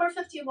 number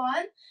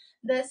 51.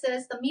 This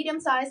is the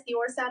medium-sized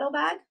Dior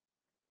saddlebag.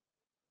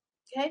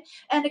 Okay,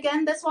 and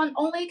again, this one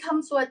only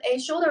comes with a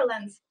shoulder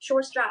length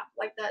short strap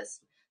like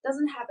this.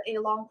 Doesn't have a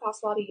long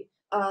crossbody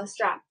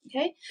strap.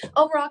 Okay,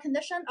 overall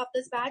condition of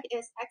this bag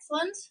is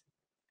excellent.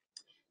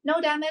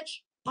 No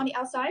damage on the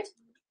outside.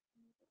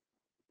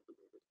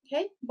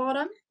 Okay,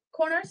 bottom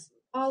corners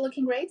all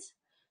looking great.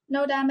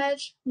 No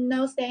damage,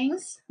 no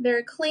stains.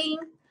 Very clean.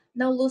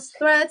 No loose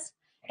threads.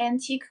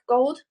 Antique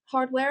gold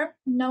hardware.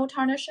 No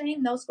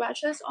tarnishing. No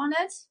scratches on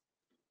it.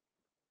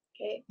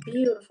 Okay,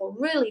 beautiful,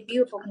 really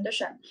beautiful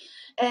condition.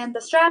 And the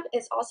strap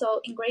is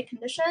also in great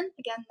condition.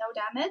 Again, no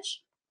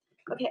damage.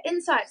 Okay,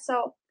 inside,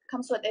 so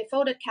comes with a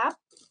folded cap.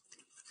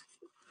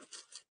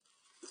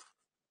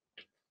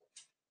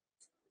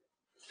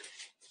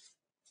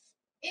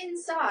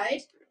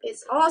 Inside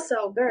is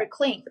also very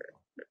clean,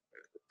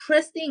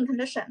 pristine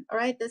condition. All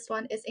right, this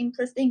one is in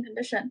pristine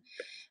condition,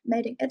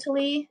 made in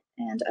Italy.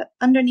 And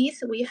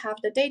underneath we have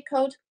the date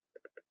code.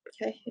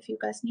 Okay, if you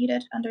guys need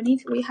it,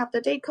 underneath we have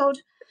the date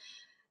code.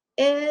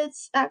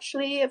 It's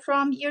actually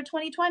from year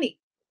 2020.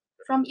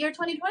 From year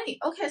 2020.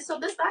 Okay, so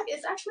this bag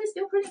is actually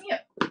still pretty new.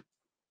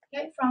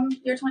 Okay, from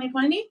year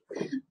 2020.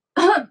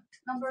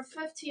 Number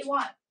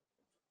 51.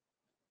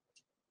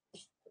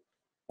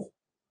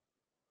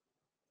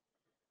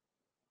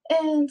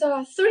 And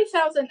 $3,048.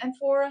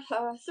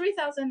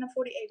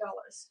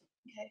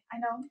 Okay, I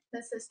know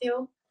this is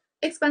still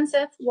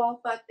expensive. Well,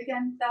 but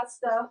again, that's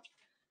the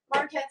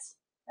market.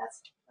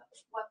 That's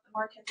what the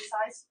market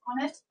decides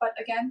on it. But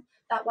again,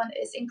 that one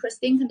is in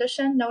pristine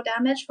condition, no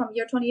damage, from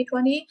year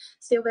 2020,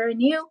 still very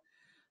new.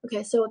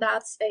 Okay, so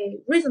that's a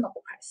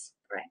reasonable price.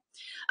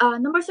 All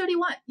right. Number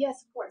 31.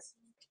 Yes, of course.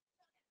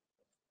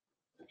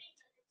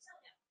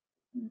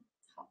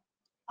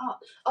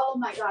 Oh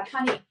my God,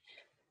 honey.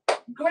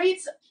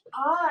 Great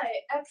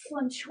eye,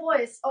 excellent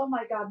choice. Oh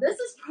my God, this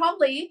is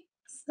probably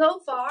so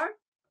far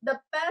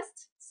the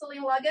best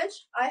sling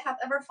luggage I have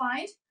ever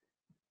found.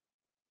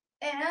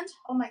 And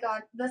oh my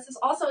God, this is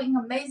also in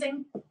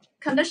amazing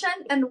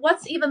condition. And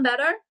what's even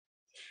better,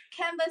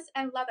 canvas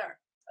and leather.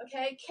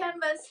 Okay,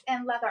 canvas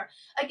and leather.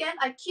 Again,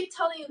 I keep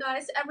telling you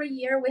guys every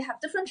year we have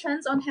different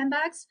trends on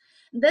handbags.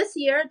 This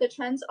year, the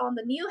trends on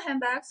the new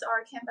handbags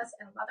are canvas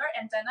and leather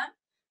and denim.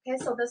 Okay,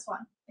 so this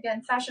one,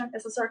 again, fashion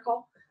is a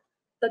circle.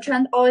 The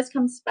trend always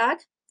comes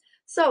back.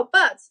 So,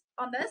 but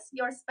on this,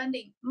 you're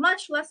spending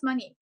much less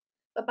money,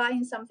 but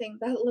buying something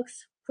that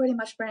looks pretty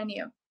much brand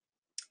new.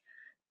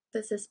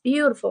 This is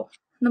beautiful.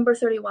 Number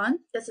 31.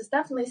 This is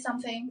definitely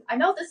something, I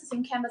know this is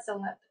in canvas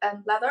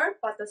and leather,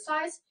 but the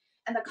size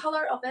and the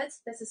color of it,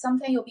 this is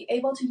something you'll be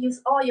able to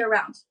use all year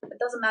round. It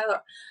doesn't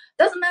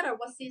matter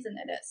what season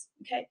it is.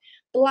 Okay,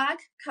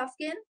 black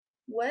calfskin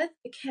with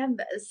a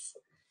canvas.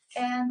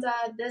 And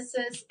this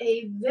is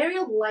a very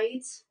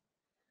light,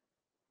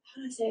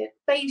 how do I say it?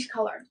 Beige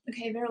color.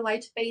 Okay, very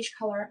light beige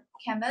color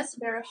canvas,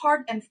 very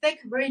hard and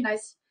thick, very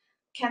nice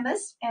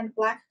canvas and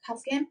black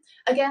calfskin.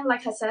 Again,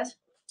 like I said,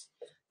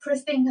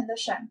 pristine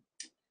condition,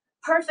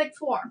 perfect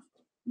form,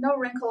 no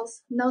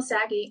wrinkles, no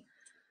saggy,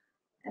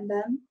 and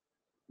then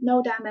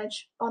no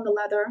damage on the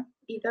leather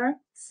either.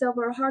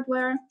 Silver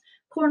hardware,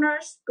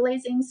 corners,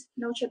 glazings,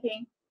 no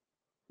chipping,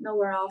 no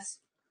wear-offs,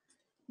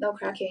 no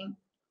cracking.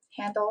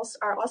 Handles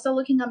are also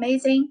looking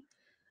amazing.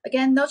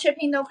 Again, no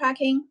chipping, no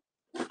cracking.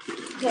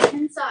 Okay,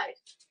 inside.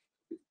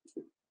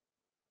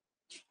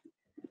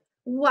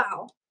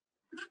 Wow,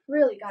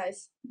 really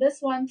guys,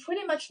 this one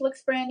pretty much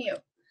looks brand new.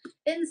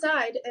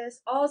 Inside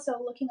is also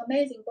looking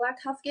amazing.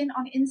 Black calfskin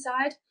on the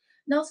inside,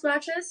 no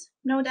scratches,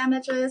 no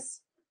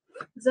damages.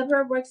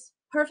 Zipper works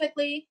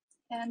perfectly,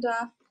 and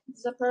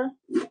zipper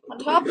on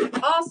top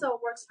also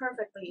works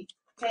perfectly.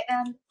 Okay,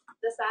 and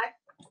this bag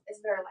is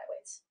very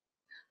lightweight.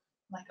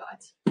 My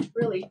God,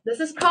 really, this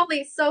is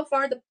probably so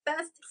far the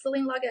best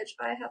sling luggage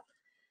I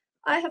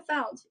have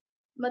found.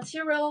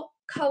 Material,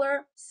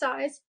 color,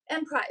 size,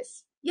 and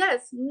price.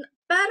 Yes,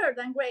 better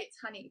than great,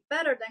 honey.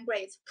 Better than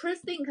great.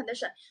 Pristine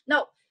condition.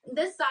 No,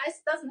 this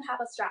size doesn't have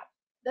a strap.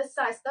 This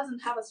size doesn't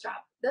have a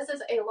strap. This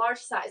is a large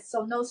size,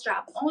 so no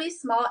strap. Only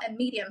small and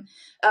medium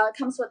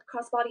comes with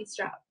crossbody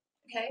strap.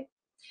 Okay,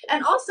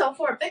 and also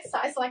for a big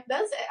size like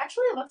this, it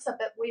actually looks a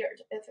bit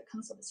weird if it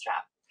comes with a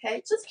strap.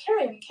 Okay, just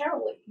carry them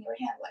carefully in your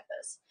hand like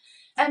this.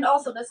 And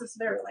also, this is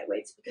very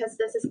lightweight because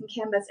this is in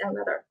canvas and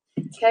leather.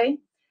 Okay,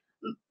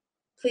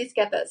 please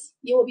get this.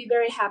 You will be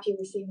very happy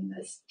receiving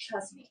this.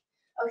 Trust me.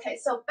 Okay,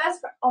 so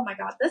best. Oh my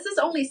God, this is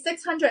only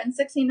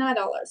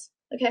 $669.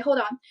 Okay, hold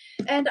on.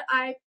 And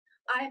I'm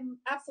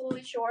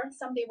absolutely sure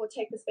somebody will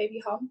take this baby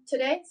home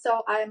today.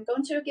 So I'm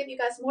going to give you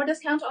guys more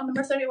discount on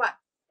number 31.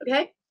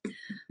 Okay.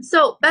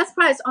 So best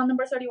price on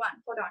number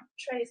 31. Hold on.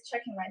 Trey is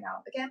checking right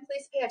now. Again,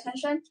 please pay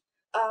attention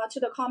to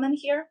the comment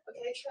here.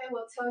 Okay, Trey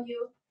will tell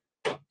you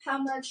how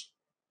much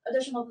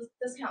additional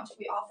discount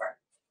we offer.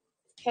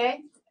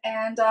 Okay,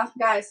 and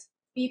guys,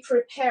 be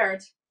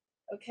prepared.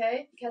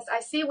 Okay, because I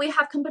see we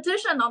have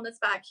competition on this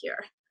bag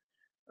here.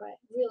 Right,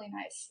 really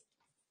nice.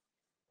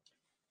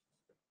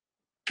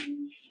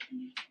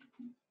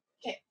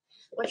 Okay,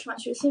 which one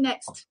should we see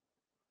next?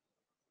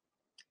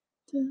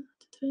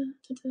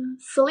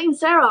 Celine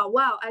Sarah.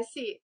 Wow, I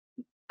see.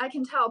 I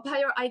can tell by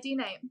your ID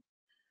name.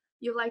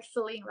 You like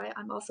Celine, right?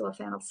 I'm also a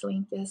fan of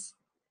Celine. Yes,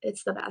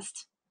 it's the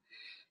best.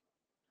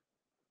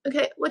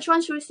 Okay, which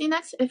one should we see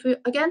next?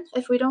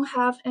 If we don't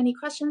have any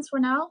questions for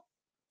now,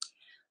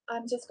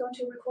 I'm just going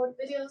to record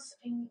videos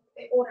in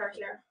order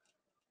here.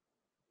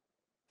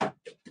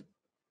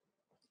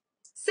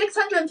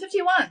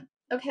 651.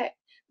 Okay,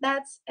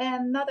 that's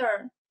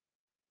another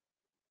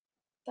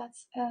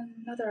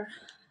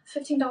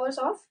 $15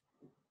 off.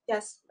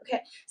 Yes.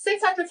 Okay,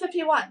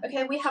 651.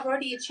 Okay, we have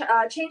already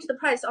changed the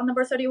price on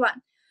number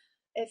 31.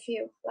 If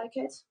you like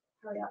it,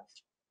 hurry up.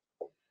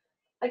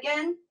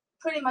 Again,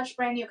 pretty much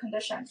brand new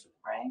condition,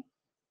 right?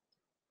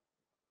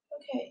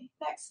 Okay,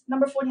 next,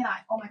 number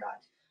 49. Oh my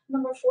God,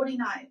 number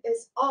 49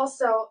 is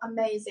also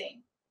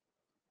amazing.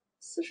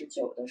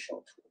 49的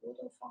手图的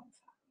方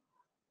法，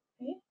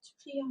诶，就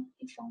这样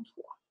一张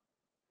图啊。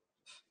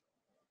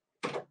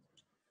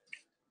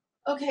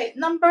Okay,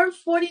 number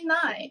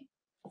 49.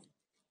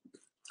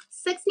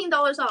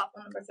 $16 off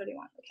on number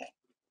 31. Okay.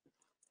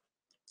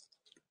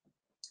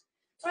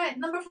 All right,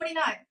 number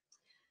 49.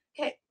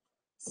 Okay,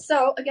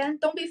 so again,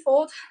 don't be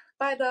fooled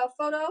by the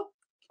photo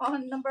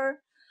on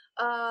number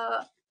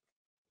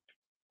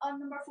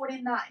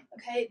 49.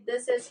 Okay,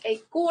 this is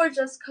a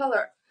gorgeous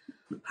color,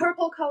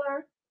 purple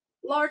color,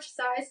 large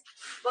size,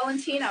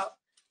 Valentino,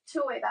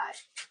 two-way bag.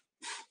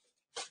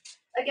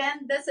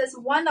 Again, this is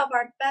one of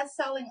our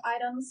best-selling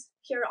items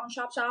here on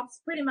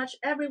ShopShops. Pretty much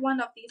every one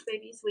of these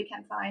babies we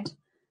can find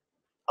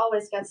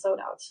always gets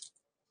sold out.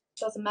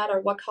 Doesn't matter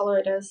what color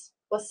it is,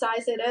 what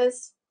size it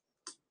is.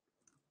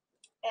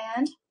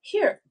 And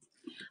here,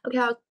 okay,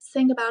 I'll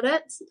think about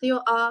it.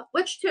 Still,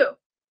 which two?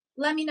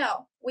 Let me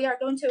know. We are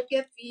going to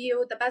give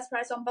you the best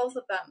price on both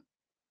of them.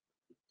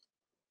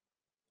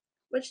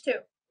 Which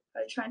two?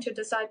 I'm trying to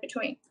decide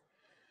between.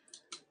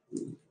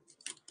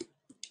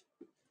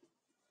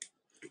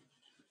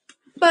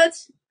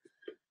 But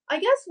I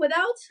guess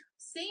without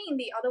seeing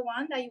the other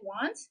one that you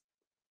want,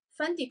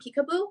 Fendi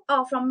Peekaboo.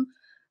 Oh, from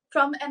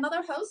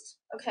another host.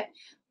 Okay.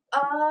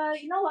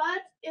 You know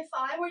what? If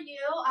I were you,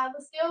 I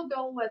would still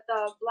go with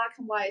the black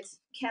and white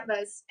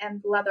canvas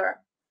and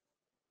leather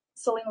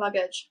sling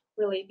luggage,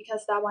 really,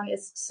 because that one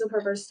is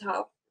super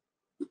versatile.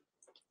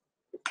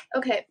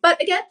 Okay,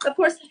 but again, of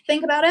course,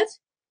 think about it.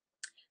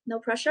 No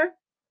pressure.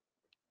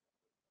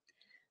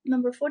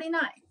 Number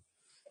 49.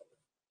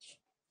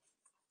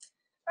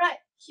 Right,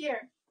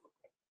 here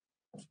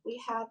we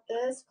have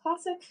this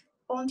classic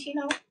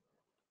Valentino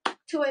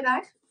two-way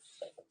bag.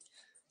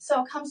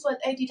 So it comes with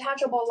a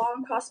detachable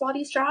long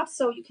crossbody strap,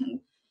 so you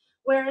can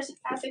wear it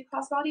as a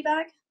crossbody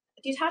bag.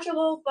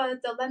 Detachable,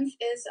 but the length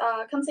is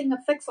comes in a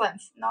fixed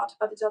length, not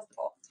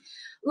adjustable.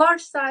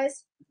 Large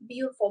size,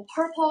 beautiful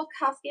purple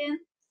calfskin.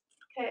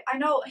 Okay, I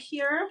know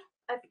here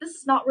this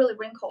is not really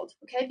wrinkled,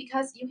 okay,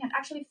 because you can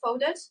actually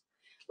fold it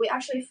We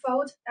actually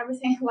fold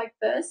everything like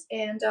this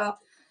and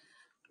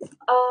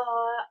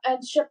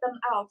ship them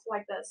out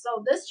like this.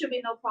 So this should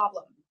be no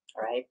problem.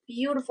 All right,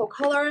 beautiful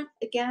color.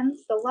 Again,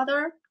 the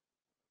leather.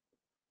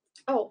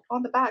 Oh,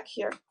 on the back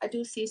here, I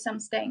do see some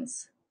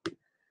stains,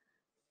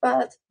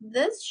 but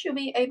this should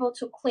be able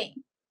to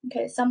clean.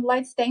 Okay, some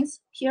light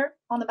stains here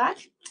on the back.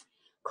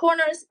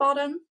 Corners,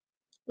 bottom,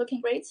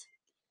 looking great.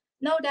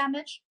 No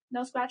damage,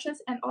 no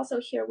scratches, and also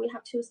here we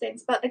have 2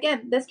 stains. But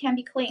again, this can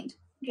be cleaned.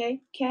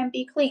 Okay, can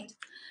be cleaned.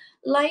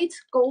 Light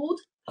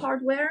gold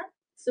hardware,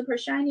 super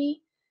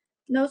shiny,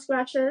 no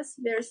scratches,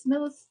 very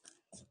smooth.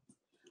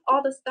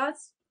 All the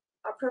studs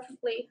are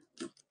perfectly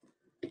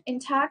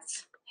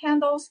intact.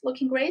 Handles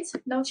looking great,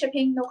 no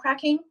chipping, no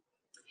cracking.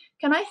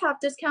 Can I have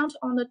discount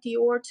on the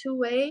Dior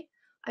 2-way?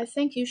 I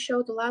think you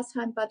showed the last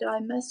time, but I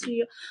missed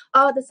you.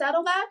 The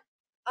saddlebag?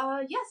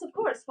 Yes, of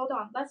course. Hold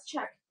on, let's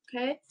check.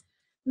 Okay,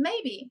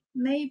 maybe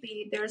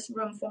there's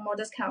room for more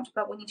discount,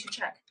 but we need to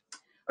check.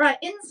 All right,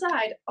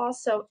 inside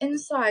also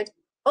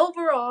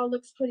overall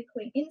looks pretty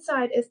clean.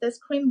 Inside is this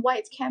cream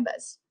white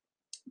canvas,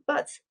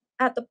 but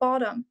at the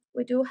bottom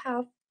we do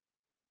have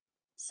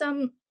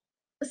some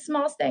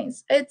small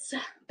stains. It's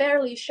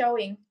barely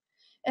showing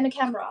in the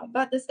camera,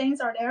 but the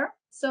stains are there.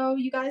 So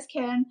you guys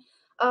can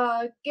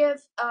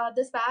give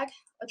this bag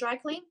a dry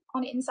clean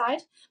on the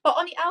inside, but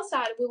on the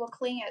outside we will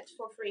clean it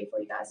for free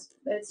for you guys.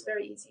 It's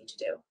very easy to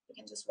do. You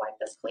can just wipe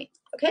this clean.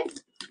 Okay,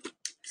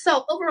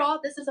 so overall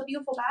this is a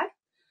beautiful bag,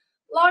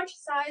 large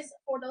size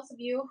for those of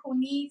you who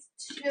need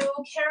to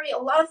carry a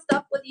lot of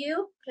stuff with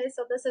you. Okay,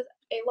 so this is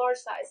a large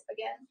size.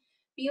 Again,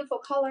 beautiful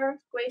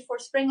color, great for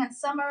spring and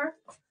summer.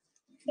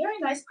 Very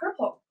nice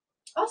purple.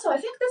 Also, I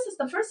think this is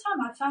the first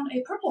time I found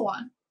a purple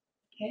one.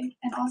 Okay,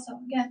 and also,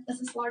 again, this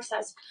is large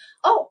size.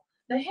 Oh,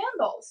 the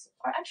handles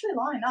are actually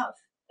long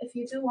enough. If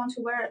you do want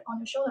to wear it on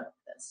your shoulder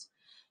like this,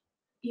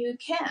 you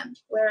can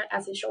wear it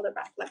as a shoulder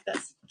bag like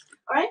this.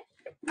 All right,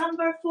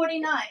 number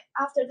 49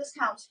 after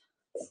discount,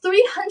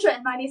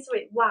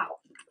 $393.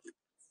 Wow,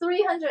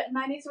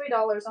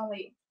 $393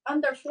 only,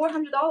 under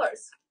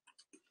 $400.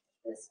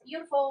 This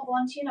beautiful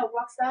Valentino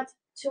Rockstud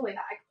 2-way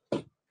bag.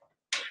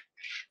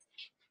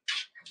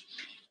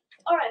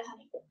 All right,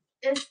 honey,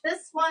 is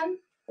this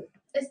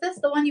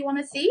the one you want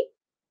to see?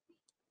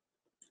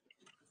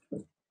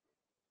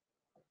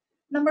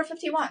 Number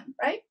 51,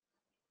 right?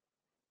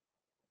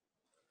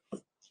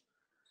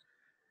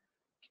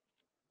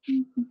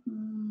 I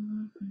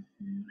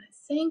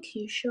think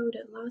you showed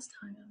it last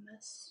time on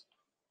this.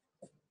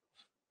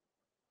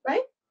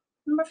 Right?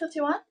 Number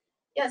 51?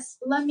 Yes,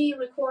 let me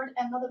record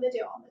another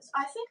video on this.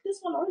 I think this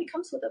one already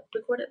comes with a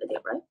recorded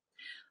video, right?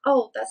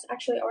 Oh, that's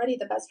actually already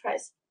the best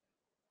price.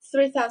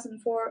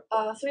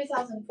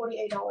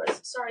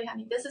 $3,048. Sorry,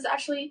 honey. This is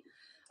actually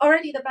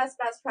already the best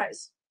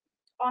price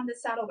on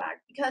this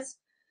saddlebag because,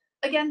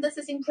 again, this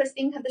is in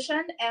pristine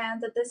condition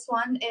and this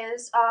one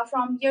is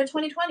from year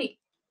 2020.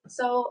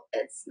 So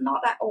it's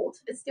not that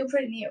old. It's still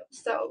pretty new.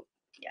 So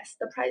yes,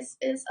 the price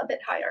is a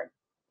bit higher.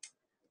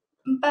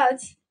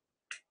 But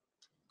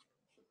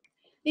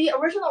the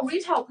original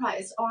retail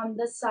price on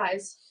this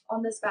size,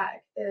 on this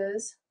bag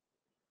is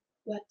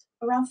what?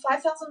 Around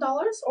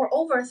 $5,000 or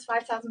over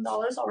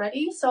 $5,000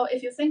 already. So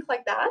if you think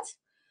like that,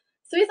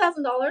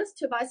 $3,000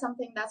 to buy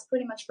something that's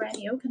pretty much brand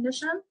new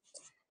condition,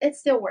 it's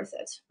still worth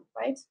it,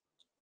 right?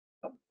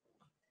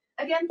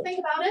 Again, think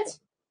about it.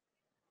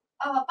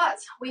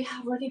 But we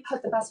have already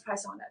put the best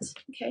price on it.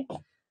 Okay.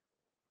 All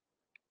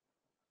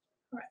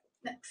right.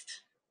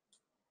 Next.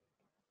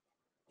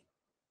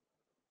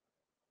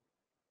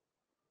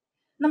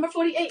 Number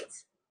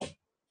 48.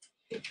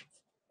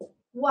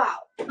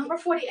 Wow. Number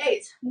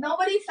 48.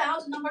 Nobody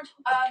found number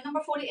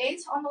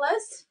 48 on the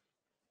list.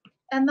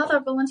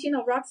 Another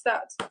Valentino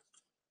Rockstud.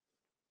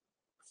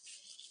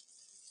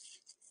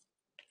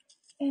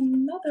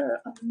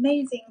 Another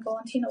amazing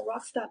Valentino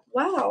Rockstud.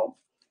 Wow.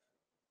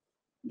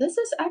 This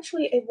is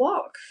actually a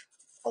walk.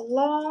 A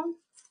long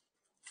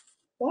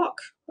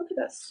walk. Look at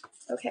this.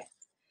 Okay.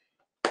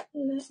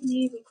 Let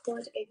me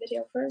record a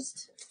video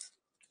first.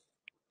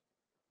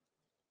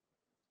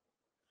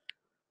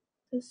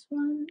 This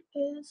one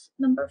is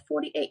number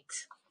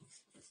 48.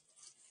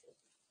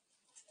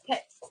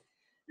 Okay.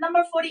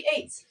 Number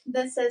 48.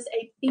 This is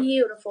a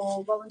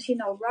beautiful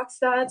Valentino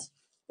Rockstud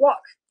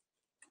walk.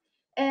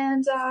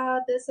 And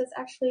this is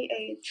actually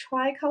a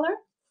tri-color.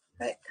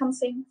 It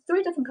comes in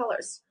 3 different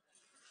colors.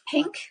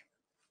 Pink,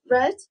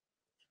 red,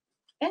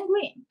 and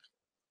green.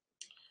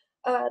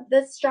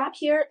 This strap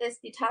here is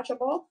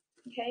detachable.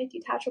 Okay,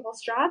 detachable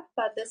strap,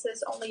 but this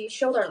is only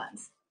shoulder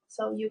length.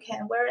 So you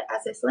can wear it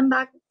as a slim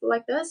bag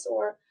like this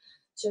or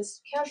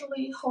just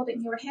casually hold it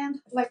in your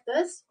hand like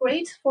this.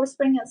 Great for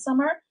spring and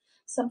summer.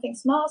 Something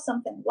small,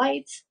 something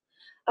light.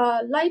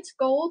 Light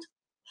gold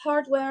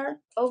hardware.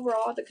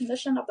 Overall, the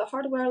condition of the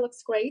hardware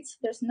looks great.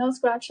 There's no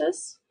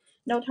scratches,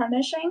 no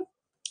tarnishing,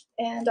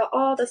 and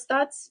all the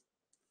studs,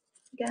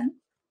 again,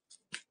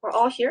 are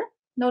all here.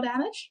 No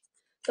damage.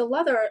 The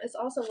leather is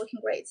also looking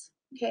great.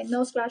 Okay,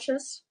 no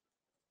scratches.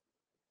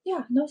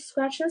 Yeah, no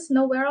scratches,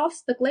 no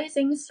wear-offs. The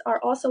glazings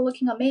are also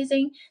looking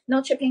amazing.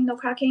 No chipping, no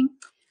cracking.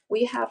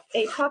 We have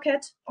a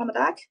pocket on the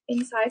back.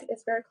 Inside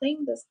is very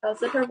clean. This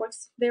zipper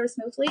works very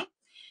smoothly.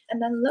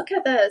 And then look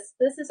at this.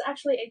 This is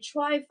actually a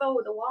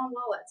tri-fold long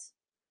wallet.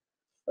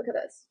 Look at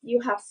this.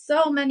 You have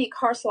so many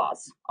card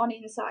slots on the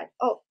inside.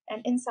 Oh,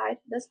 and inside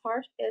this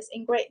part is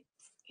in gray.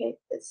 Okay,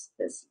 it's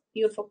this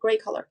beautiful gray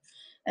color.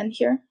 And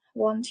here,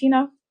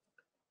 Valentino.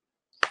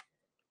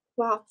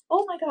 Wow.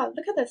 Oh my god,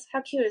 look at this.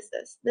 How cute is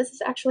this? This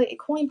is actually a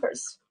coin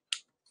purse.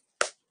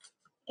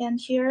 And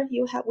here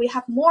we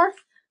have more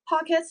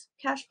pockets,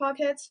 cash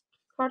pockets,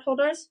 card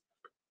holders.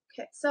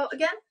 Okay, so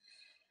again,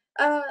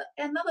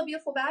 another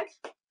beautiful bag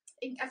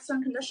in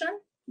excellent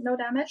condition, no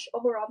damage,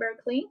 overall very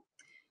clean.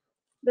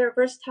 Very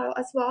versatile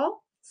as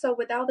well. So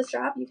without the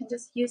strap, you can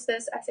just use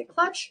this as a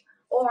clutch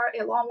or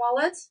a long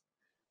wallet.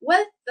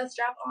 With the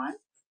strap on,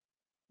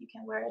 you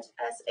can wear it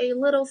as a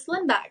little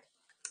slim bag.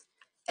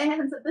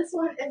 And this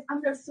one is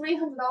under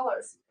 $300.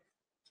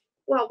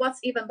 Well, what's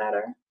even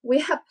better? We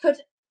have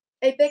put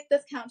a big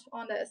discount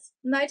on this,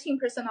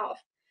 19%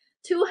 off,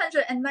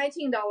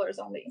 $219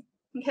 only.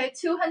 Okay,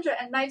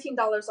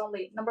 $219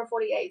 only, number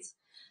 48.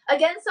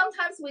 Again,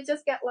 sometimes we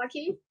just get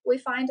lucky. We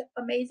find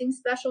amazing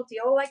special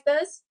deal like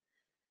this.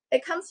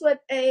 It comes with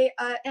an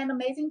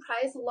amazing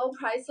price, low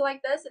price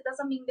like this. It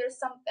doesn't mean there's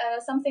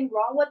something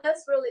wrong with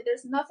this. Really,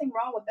 there's nothing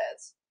wrong with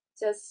it.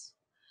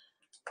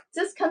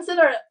 Just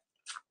consider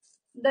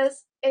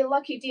this a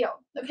lucky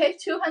deal. Okay,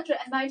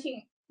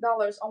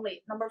 $219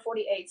 only, number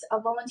 48,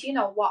 a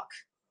Valentino walk.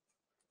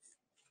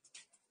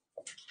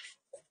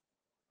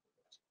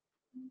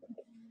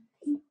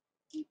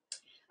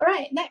 All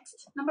right,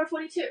 next, number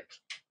 42.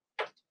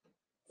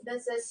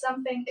 This is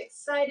something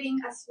exciting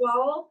as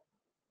well.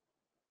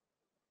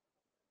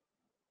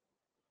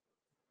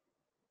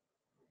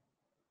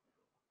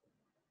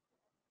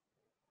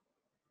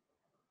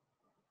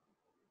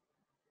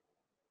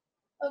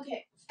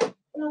 Okay,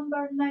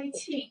 number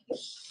 19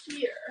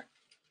 here.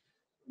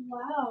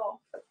 Wow.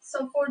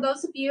 So for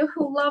those of you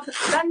who love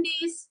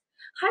Fendi's,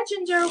 hi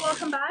Ginger,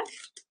 welcome back.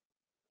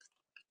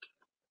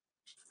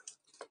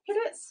 Here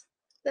it is.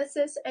 This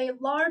is a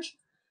large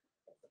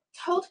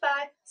tote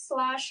bag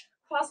slash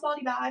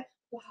crossbody bag.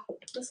 Wow,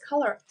 this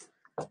color.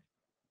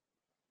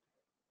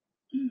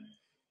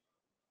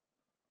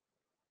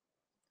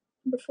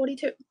 Number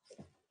 42.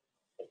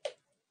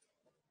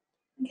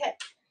 Okay.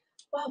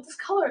 Wow, this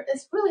color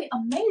is really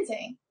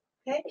amazing.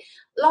 Okay.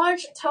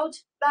 Large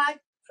tote bag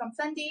from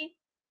Fendi.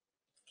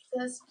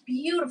 This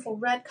beautiful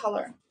red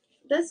color.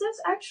 This is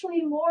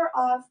actually more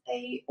of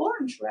a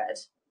orange red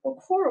or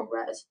coral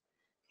red.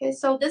 Okay,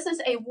 so this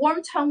is a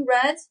warm tone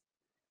red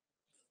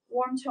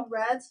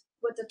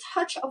with a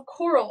touch of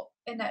coral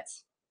in it,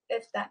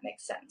 if that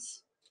makes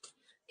sense.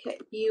 Okay,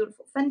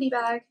 beautiful Fendi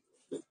bag.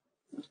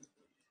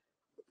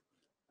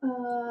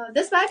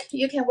 This bag,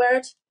 you can wear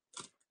it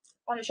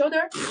on your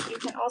shoulder. You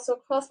can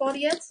also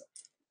crossbody it.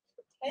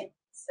 Okay,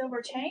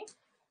 silver chain.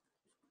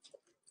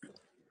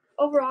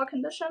 Overall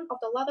condition of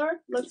the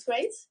leather looks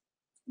great.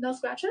 No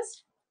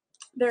scratches.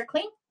 Very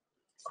clean.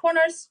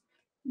 Corners,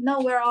 no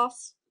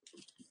wear-offs.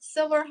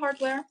 Silver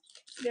hardware,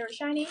 very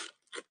shiny.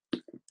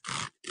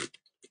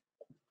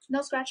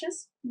 No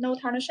scratches, no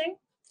tarnishing.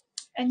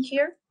 And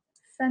here,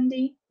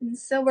 Fendi in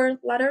silver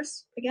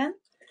letters again.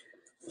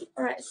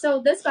 All right,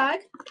 so this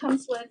bag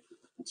comes with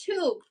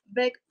 2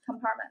 big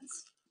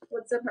compartments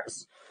with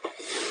zippers.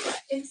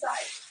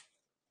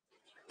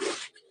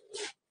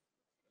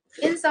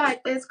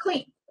 Inside is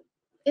clean.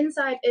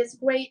 Inside is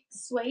gray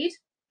suede.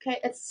 Okay,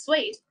 it's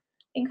suede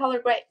in color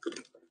gray.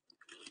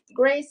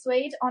 Gray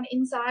suede on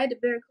inside,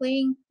 very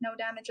clean, no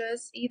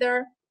damages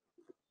either.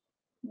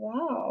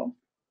 Wow.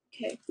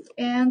 Okay,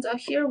 and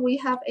here we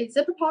have a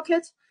zipper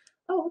pocket.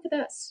 Oh, look at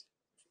this.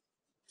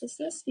 Is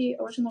this the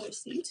original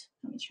receipt?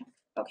 Let me check.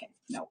 Okay,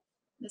 no.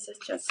 This is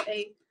just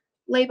a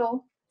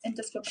label and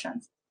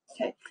description.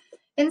 Okay.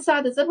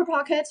 Inside the zipper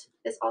pocket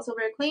is also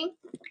very clean.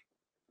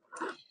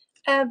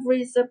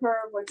 Every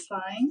zipper works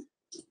fine.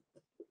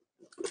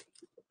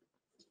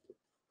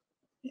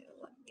 Okay,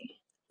 let me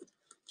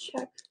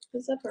check the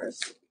zippers.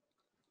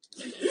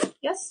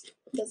 Yes,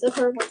 the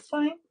zipper works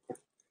fine.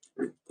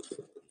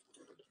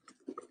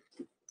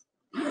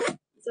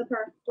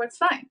 Zipper works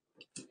fine.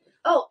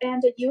 Oh,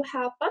 and you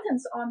have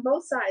buttons on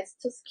both sides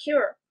to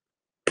secure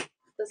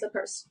the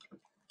zippers.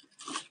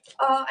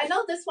 I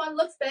know this one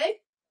looks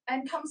big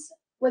and comes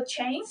with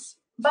chains,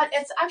 but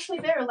it's actually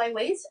very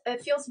lightweight.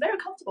 It feels very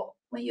comfortable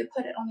when you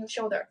put it on your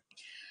shoulder.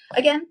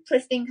 Again,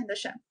 pristine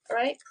condition,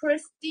 right?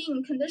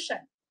 Pristine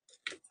condition.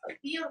 A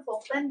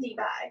beautiful Fendi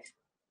bag.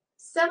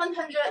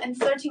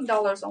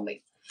 $713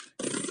 only.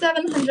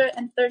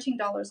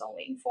 $713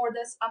 only for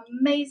this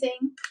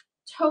amazing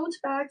tote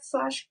bag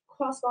slash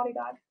crossbody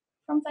bag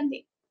from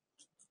Fendi.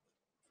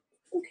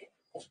 Okay.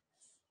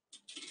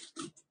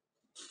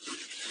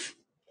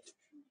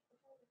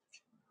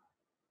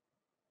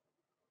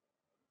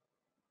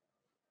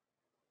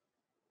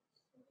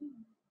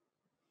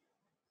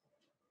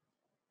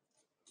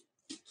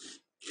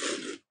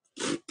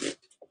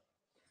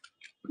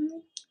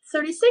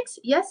 36?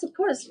 Yes, of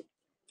course.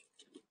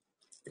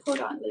 Hold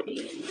on,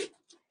 Libby.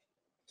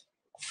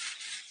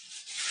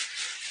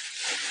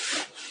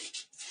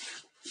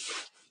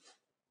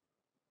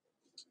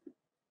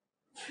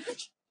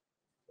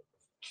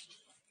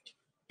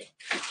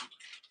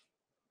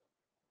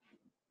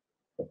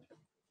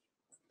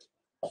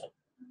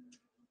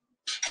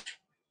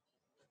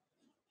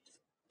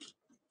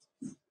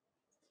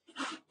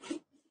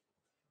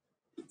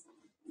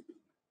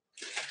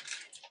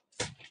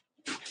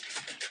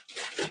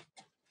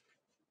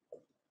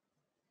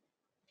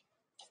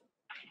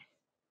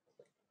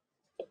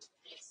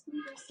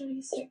 Number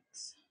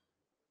 36.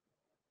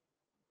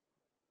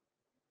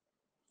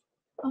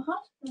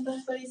 Number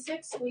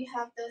 36, we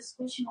have this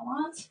Gucci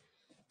Milan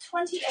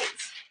 28.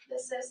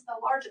 This is the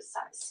largest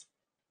size.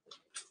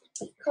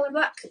 Color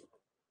black.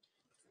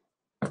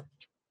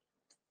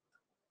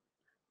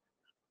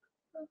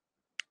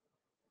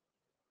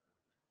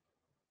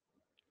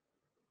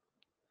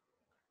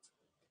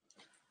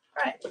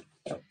 Alright.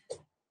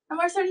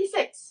 Number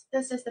 36.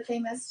 This is the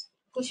famous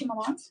Gucci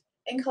Milan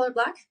in color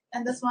black.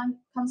 And this one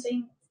comes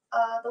in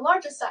the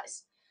largest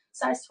size,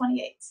 size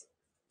 28.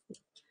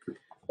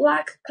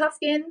 Black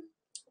cuffskin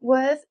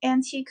with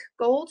antique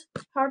gold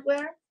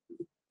hardware.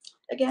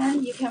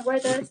 Again, you can wear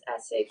this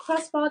as a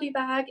crossbody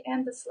bag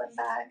and the slim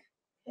bag.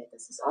 Okay,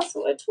 this is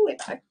also a two-way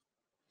bag.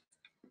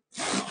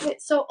 Okay,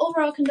 so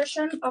overall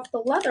condition of the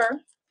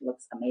leather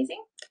looks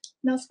amazing.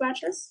 No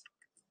scratches,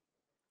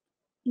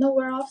 no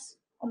wear-offs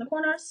on the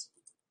corners.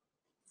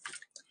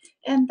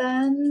 And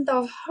then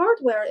the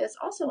hardware is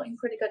also in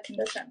pretty good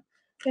condition.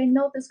 Okay,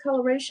 no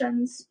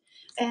discolorations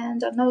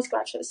and no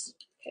scratches.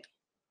 Okay,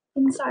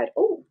 inside,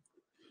 oh,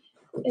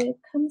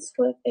 it comes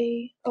with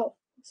a, oh,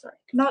 sorry,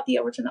 not the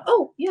original.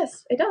 Oh,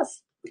 yes, it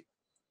does.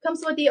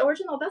 Comes with the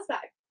original dust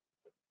bag.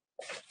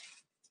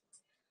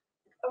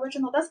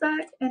 Original dust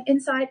bag, and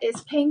inside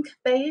is pink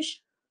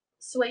beige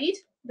suede,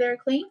 very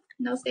clean,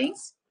 no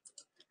stains.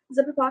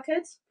 Zipper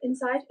pocket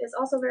inside is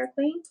also very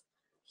clean.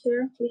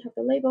 Here we have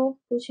the label,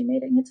 Gucci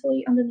made in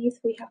Italy. Underneath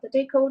we have the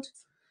date code.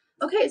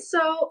 Okay,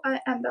 so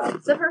and the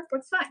zipper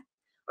works fine.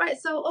 All right,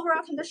 so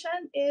overall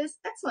condition is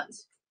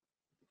excellent.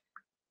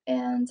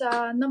 And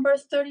number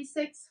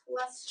 36,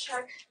 let's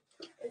check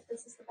if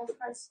this is the best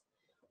price.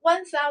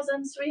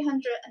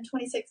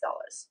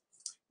 $1,326.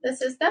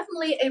 This is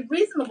definitely a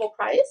reasonable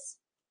price.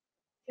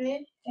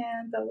 Okay,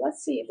 and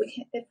let's see if we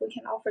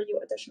can offer you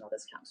additional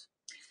discount.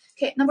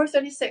 Okay, number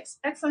 36,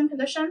 excellent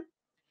condition,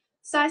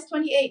 size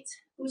 28,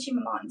 Gucci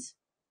Milan.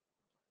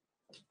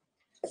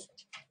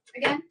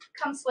 Again,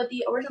 comes with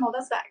the original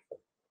dust bag.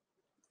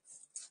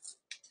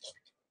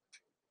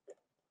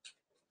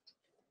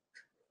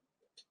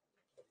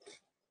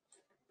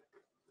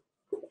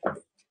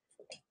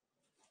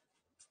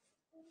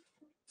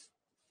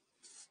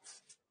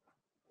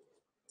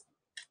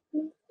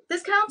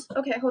 Discount?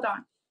 Okay, hold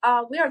on.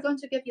 We are going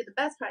to give you the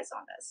best price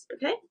on this,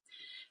 okay?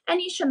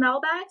 Any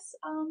Chanel bags?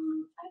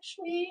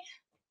 Actually,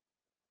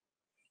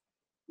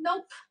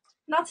 nope,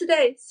 not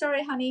today.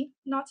 Sorry, honey,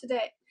 not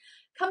today.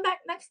 Come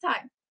back next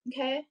time,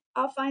 okay?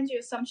 I'll find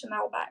you some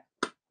Chanel bag.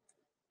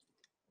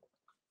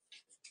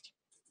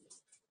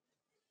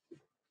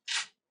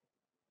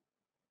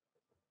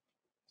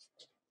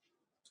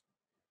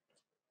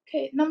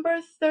 Okay,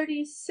 number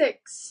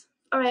 36.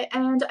 All right,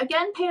 and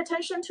again, pay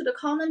attention to the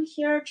comment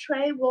here.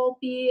 Trey will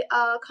be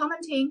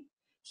commenting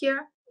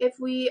here if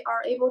we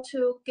are able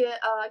to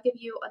give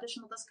you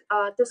additional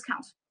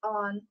discount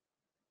on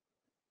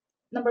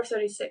number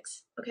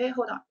 36. Okay,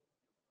 hold on.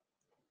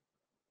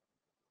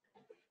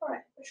 All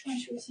right, which one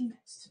should we see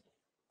next?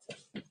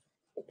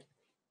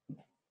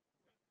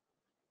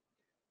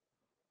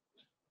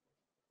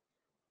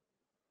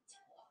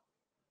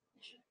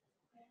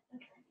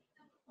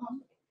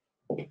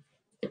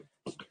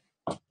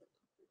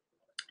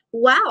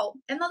 Wow,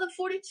 another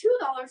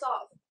 $42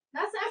 off.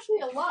 That's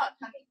actually a lot,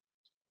 honey.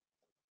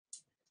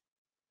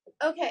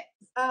 Okay,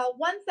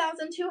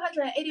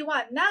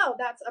 1,281. Now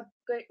that's a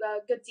great,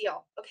 good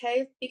deal.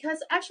 Okay,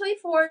 because actually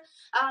for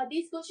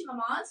these Gucci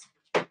Mamans,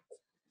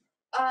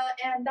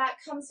 and that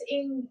comes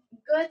in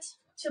good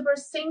to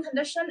pristine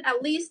condition,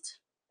 at least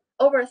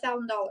over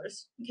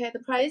 $1,000. Okay, the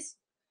price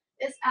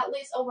is at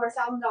least over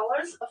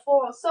 $1,000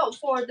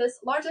 for this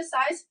larger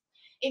size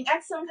in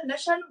excellent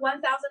condition.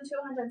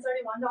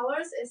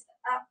 $1,231 is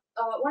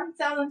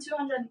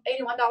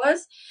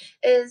 $1,281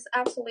 is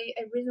absolutely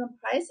a reasonable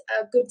price,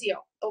 a good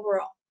deal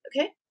overall.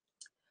 Okay.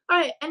 All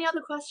right. Any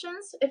other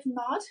questions? If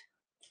not,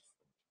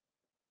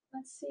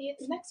 let's see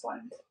the next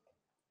one.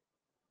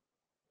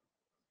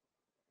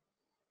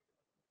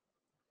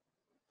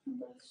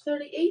 Number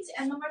 38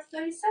 and number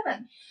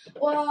 37.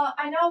 Well,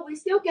 I know we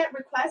still get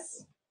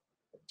requests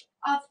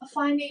of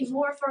finding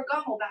more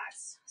Ferragamo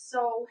bags,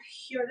 so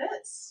here it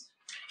is.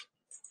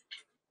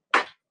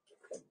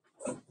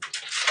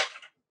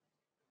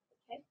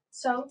 Okay,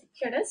 so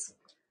here it is,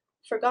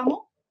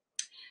 Ferragamo.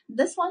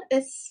 This one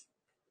is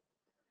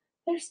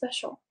very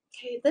special.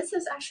 Okay, this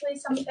is actually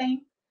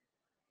something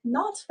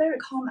not very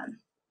common,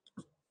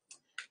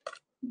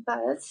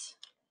 but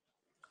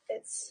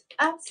It's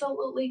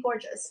absolutely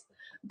gorgeous.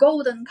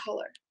 Golden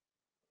color.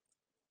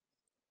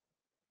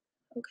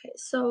 Okay,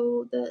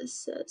 so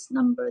this is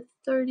number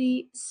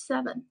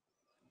 37.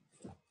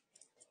 All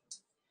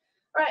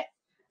right,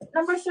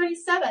 number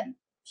 37.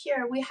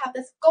 Here we have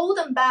this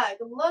golden bag.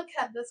 Look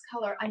at this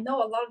color. I know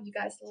a lot of you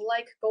guys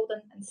like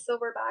golden and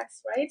silver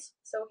bags, right?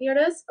 So here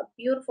it is, a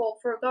beautiful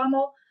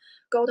Ferragamo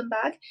golden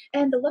bag.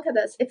 And look at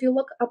this. If you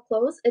look up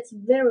close, it's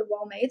very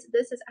well made.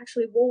 This is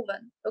actually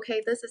woven.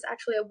 Okay, this is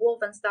actually a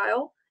woven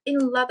style in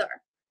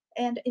leather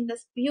and in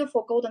this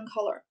beautiful golden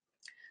color.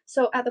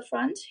 So at the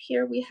front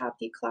here we have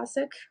the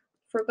classic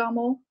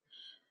Ferragamo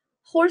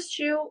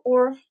horseshoe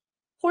or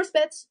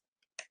horsebit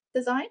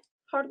design.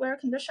 Hardware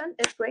condition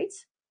is great.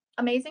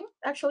 Amazing,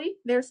 actually,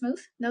 very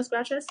smooth, no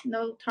scratches,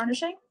 no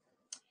tarnishing.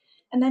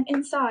 And then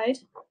inside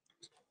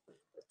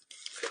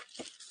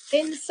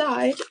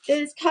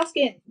is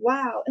calfskin.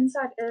 Wow,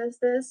 inside is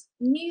this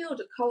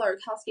nude color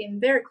calfskin,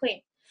 very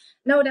clean,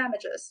 no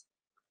damages.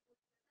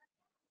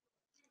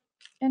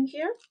 And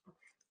here,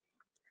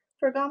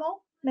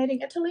 Ferragamo, made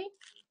in Italy.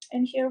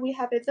 And here we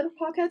have a zipper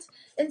pocket.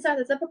 Inside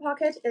the zipper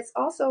pocket is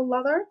also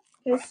leather.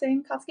 Okay,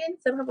 same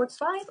calfskin, zipper works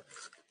fine.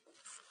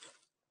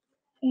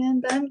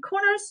 And then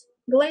corners,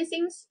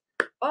 glazings,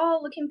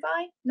 all looking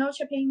fine. No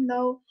chipping,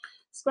 no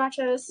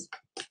scratches,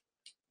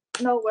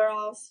 no wear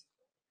offs.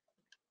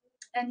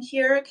 And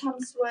here it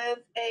comes with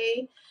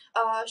a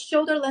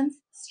shoulder length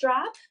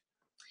strap.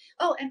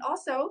 Oh, and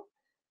also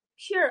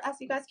here, as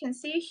you guys can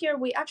see, here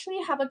we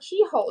actually have a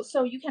keyhole,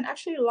 so you can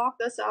actually lock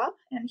this up.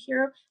 And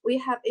here we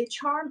have a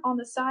charm on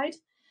the side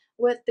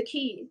with the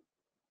key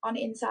on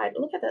the inside.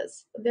 Look at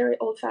this, very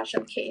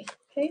old-fashioned key.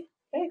 Okay,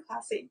 very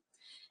classy.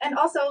 And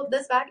also,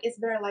 this bag is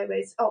very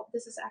lightweight. Oh,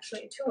 this is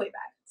actually a two-way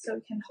bag, so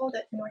you can hold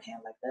it in your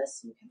hand like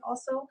this. You can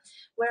also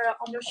wear it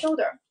on your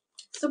shoulder.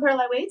 Super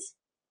lightweight,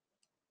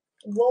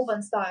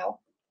 woven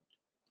style.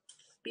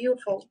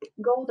 Beautiful,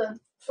 golden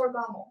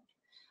Ferragamo.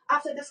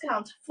 After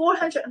discount,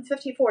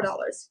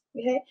 $454.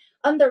 Okay,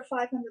 under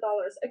 $500.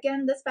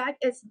 Again, this bag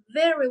is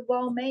very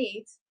well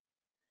made.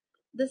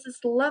 This is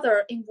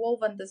leather in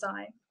woven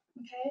design.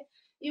 Okay,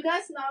 you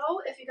guys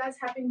know, if you guys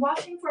have been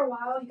watching for a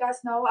while, you guys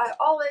know I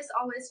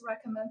always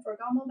recommend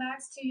Ferragamo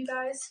bags to you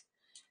guys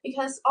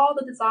because all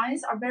the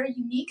designs are very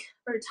unique,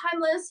 very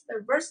timeless,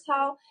 very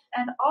versatile,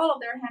 and all of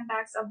their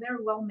handbags are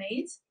very well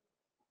made.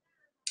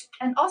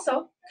 And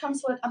also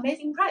comes with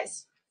amazing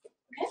price.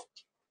 Okay.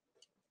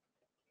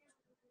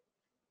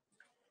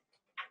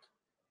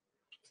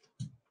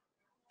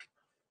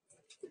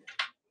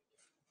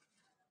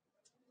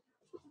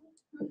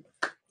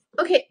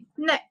 Okay,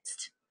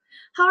 next.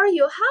 How are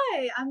you?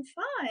 Hi, I'm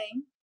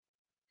fine.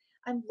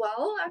 I'm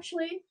well,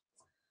 actually.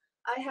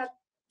 I had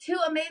 2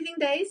 amazing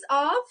days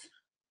off.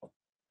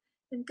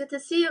 And good to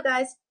see you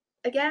guys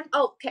again.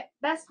 Oh, okay,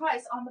 best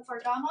price on the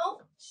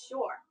Ferragamo?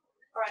 Sure.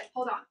 All right,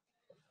 hold on.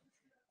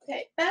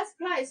 Okay, best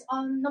price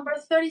on number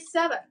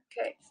 37.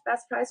 Okay,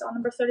 best price on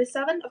number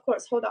 37. Of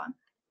course, hold on.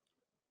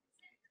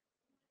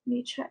 Let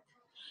me check.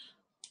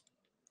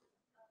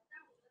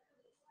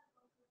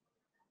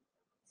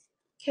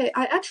 Okay,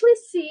 I actually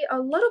see a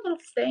little bit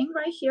of stain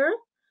right here,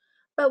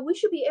 but we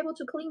should be able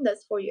to clean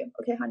this for you.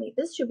 Okay, honey,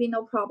 this should be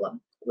no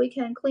problem. We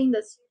can clean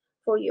this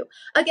for you.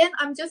 Again,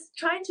 I'm just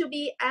trying to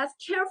be as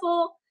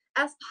careful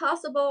as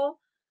possible,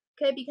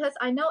 okay, because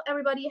I know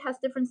everybody has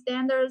different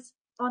standards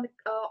on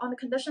the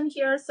condition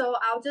here, so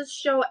I'll just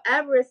show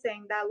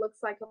everything that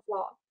looks like a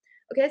flaw.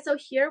 Okay, so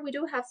here we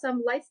do have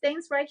some light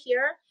stains right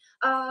here.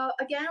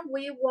 Again,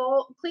 we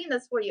will clean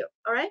this for you,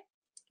 all right?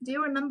 Do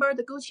you remember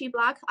the Gucci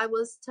black I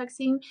was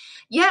texting?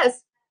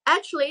 Yes,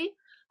 actually,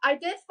 I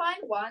did find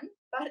one,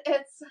 but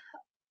it's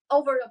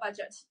over your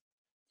budget.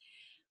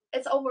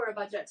 It's over a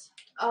budget.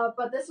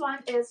 But this one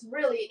is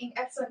really in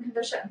excellent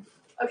condition.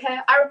 Okay,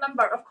 I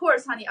remember. Of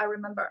course, honey, I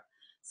remember.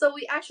 So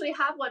we actually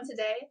have one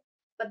today,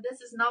 but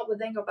this is not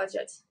within your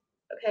budget.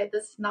 Okay,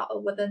 this is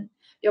not within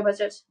your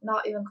budget,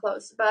 not even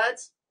close. But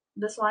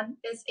this one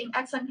is in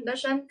excellent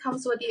condition,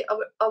 comes with the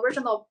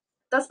original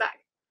dust bag.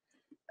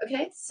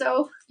 Okay,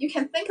 so you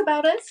can think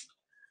about it.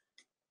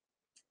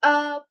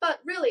 But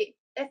really,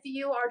 if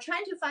you are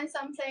trying to find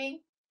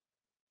something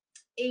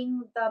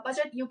in the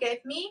budget you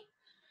gave me,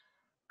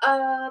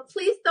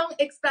 please don't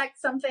expect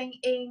something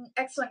in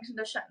excellent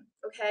condition,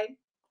 okay?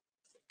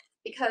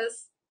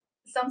 Because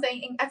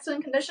something in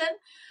excellent condition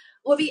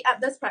will be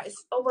at this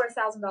price, over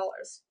 $1,000,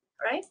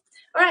 right?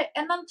 All right,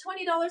 and then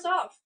 $20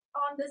 off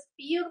on this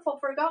beautiful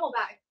Ferragamo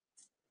bag.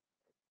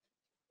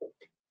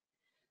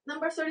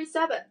 Number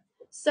 37.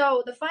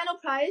 So the final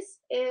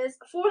price is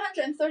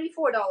 $434,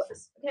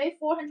 okay?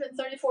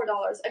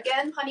 $434.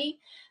 Again, honey,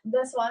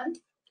 this one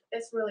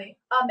is really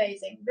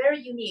amazing, very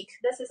unique.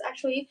 This is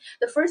actually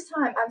the first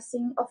time I've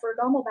seen a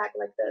Ferragamo bag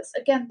like this.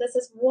 Again, this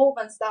is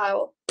woven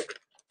style,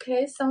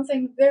 okay?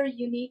 Something very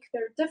unique,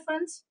 very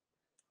different.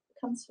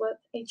 It comes with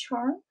a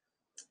charm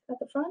at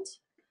the front.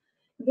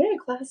 Very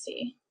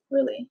classy,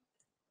 really.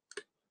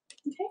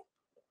 Okay,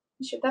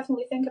 you should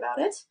definitely think about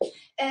it.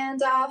 And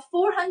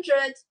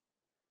 400。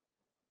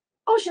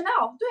哦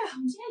 ，Chanel，对啊，我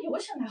们今天有个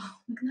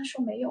Chanel， 你跟他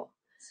说没有。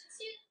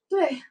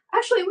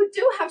Actually, we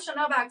do have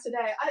Chanel bag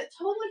today. I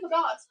totally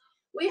forgot.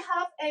 We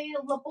have a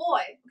La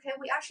Boy. Okay,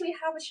 we actually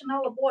have a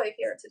Chanel La Boy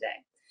here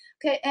today.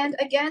 Okay, and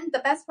again, the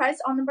best price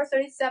on number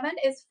 37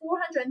 is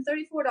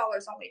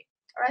 $434 only.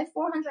 All right,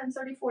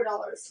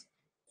 $434.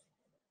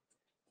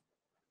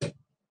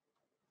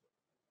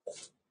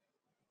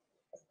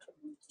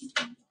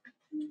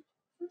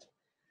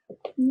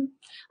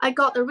 I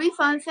got the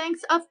refund.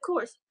 Thanks, of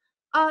course.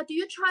 Do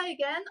you try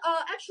again?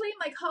 Actually,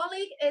 my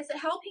colleague is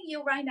helping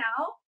you right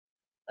now.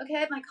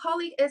 Okay, my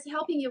colleague is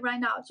helping you right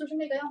now. 就是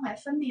那个要买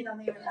粉底的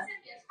那个人。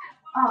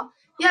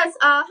Yes,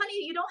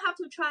 honey, you don't have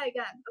to try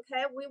again.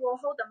 Okay, we will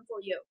hold them for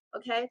you.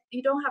 Okay,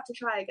 you don't have to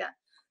try again.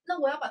 那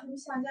我要把它们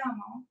下架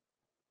吗？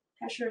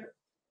还是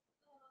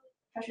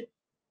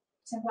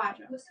先挂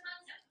着？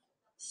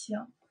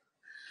行。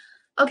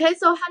Okay,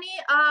 so honey,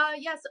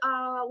 yes,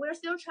 we're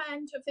still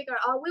trying to figure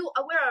out.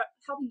 We're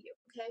helping you.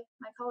 Okay,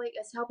 my colleague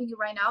is helping you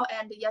right now,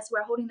 and yes,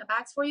 we're holding the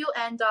bags for you,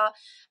 and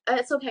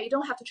it's okay. You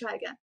don't have to try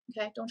again.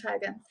 Okay, don't try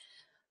again.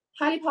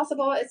 Highly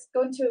possible it's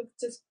going to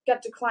just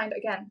get declined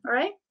again. All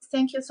right.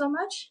 Thank you so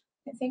much,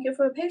 and thank you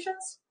for your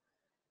patience.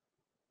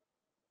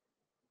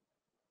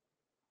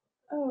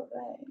 All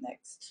right,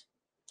 next,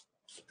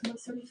 number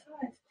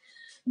 35.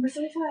 Number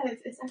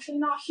 35 is actually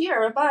not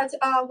here, but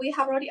we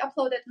have already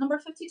uploaded number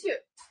 52.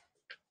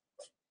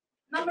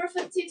 Number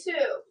 52,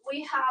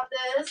 we have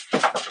this,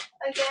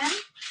 again,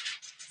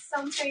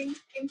 something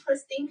in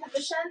pristine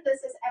condition.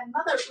 This is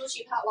another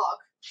Gucci catalog.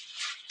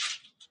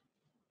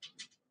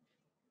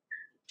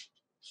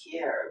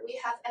 Here,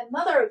 we have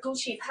another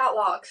Gucci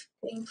catalog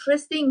in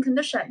pristine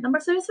condition.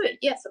 Number 33,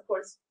 yes, of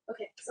course.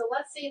 Okay, so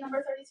let's see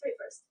number 33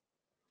 first.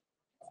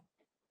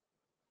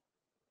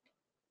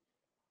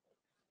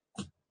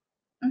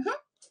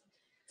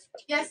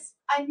 Yes,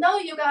 I know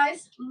you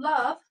guys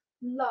love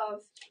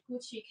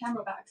Gucci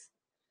camera bags.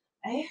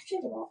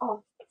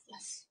 Oh,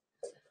 yes.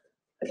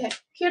 Okay,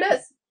 here it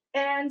is.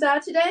 And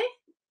today,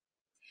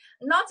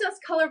 not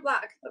just color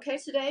black. Okay,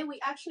 today we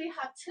actually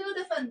have two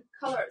different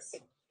colors.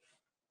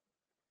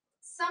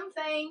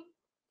 Something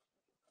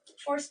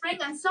for spring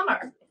and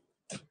summer,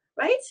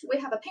 right? We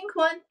have a pink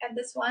one, and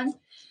this one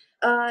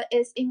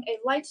is in a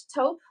light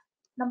taupe,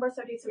 number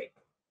 33.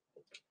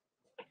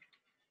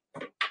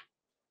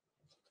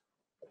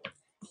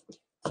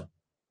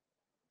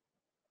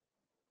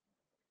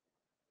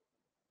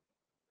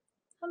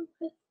 Number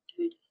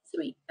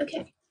 33.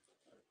 Okay.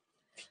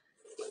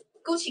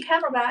 Gucci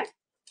camera bag.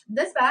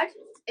 This bag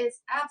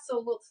is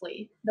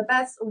absolutely the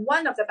best,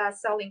 one of the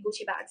best selling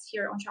Gucci bags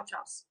here on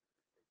ShopShops.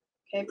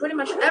 Okay, pretty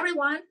much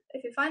everyone,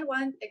 if you find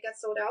one, it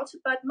gets sold out,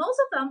 but most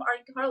of them are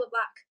in color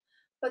black.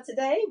 But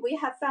today we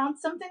have found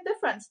something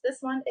different.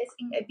 This one is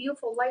in a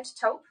beautiful light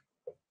taupe.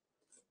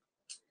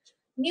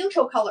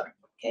 Neutral color.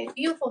 Okay,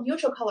 beautiful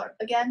neutral color.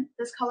 Again,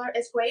 this color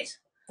is great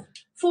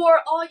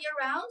for all year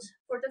round,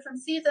 for different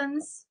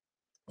seasons.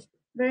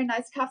 Very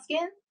nice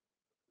calfskin,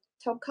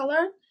 taupe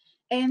color,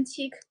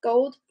 antique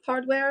gold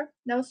hardware,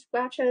 no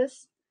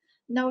scratches,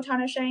 no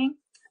tarnishing.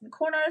 The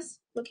corners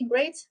looking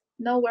great,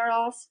 no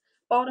wear-offs.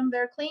 Bottom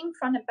very clean,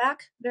 front and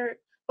back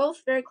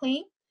both very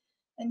clean.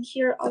 And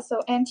here also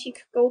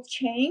antique gold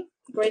chain,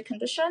 great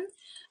condition.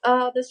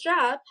 The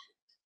strap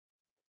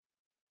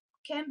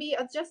can be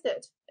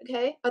adjusted.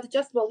 Okay,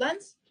 adjustable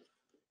length.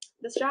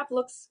 The strap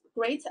looks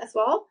great as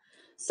well.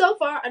 So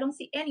far, I don't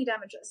see any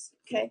damages.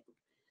 Okay,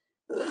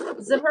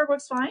 zipper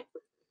works fine.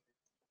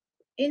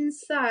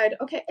 Inside,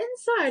 okay,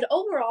 inside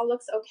overall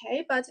looks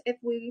okay, but if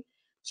we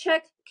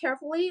check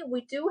carefully,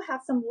 we do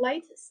have some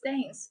light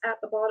stains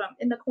at the bottom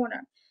in the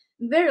corner,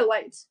 very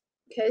light.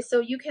 Okay, so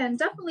you can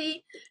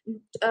definitely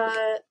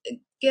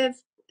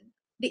give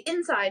the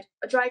inside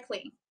a dry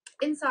clean.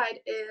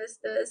 Inside is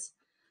this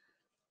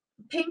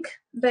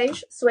pink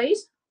beige suede.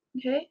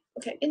 Okay,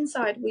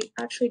 inside we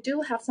actually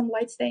do have some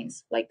light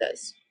stains like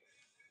this.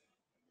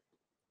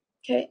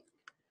 Okay,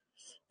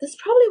 this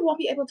probably won't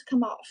be able to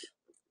come off.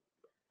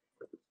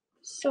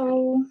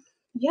 So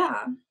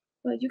yeah,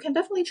 but you can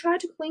definitely try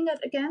to clean it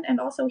again. And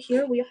also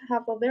here we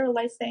have a very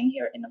light stain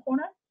here in the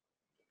corner.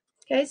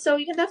 Okay, so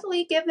you can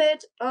definitely give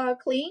it a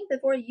clean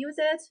before you use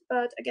it.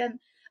 But again,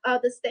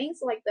 the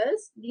stains like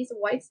this, these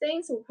white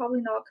stains will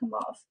probably not come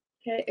off.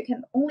 Okay, it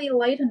can only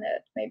lighten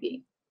it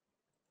maybe.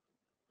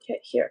 Okay,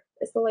 here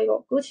is the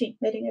label, Gucci,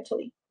 made in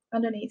Italy,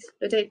 underneath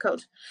the date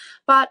code.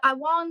 But I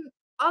want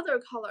other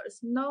colors,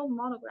 no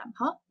monogram,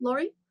 huh,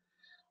 Lori?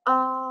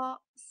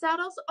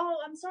 Saddles, oh,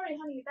 I'm sorry,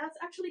 honey, that's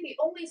actually the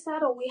only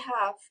saddle we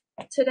have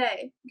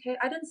today. Okay,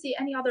 I didn't see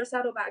any other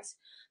saddle bags.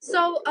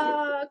 So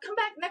come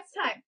back next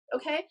time,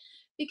 okay?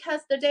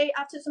 Because the day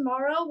after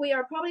tomorrow, we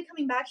are probably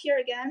coming back here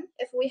again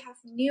if we have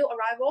new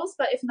arrivals.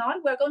 But if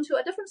not, we're going to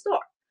a different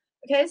store.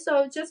 Okay,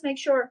 so just make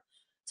sure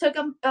to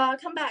come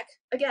back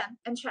again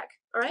and check.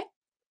 All right.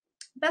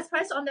 Best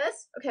price on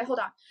this. Okay, hold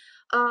on.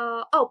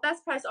 Oh,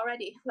 best price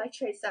already, like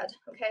Trey said.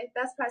 Okay,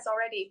 best price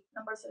already.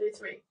 Number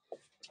 33.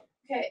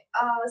 Okay,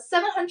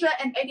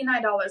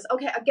 $789.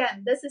 Okay,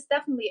 again, this is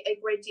definitely a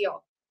great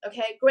deal.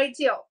 Okay, great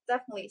deal,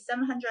 definitely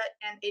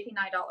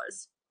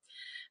 $789.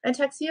 I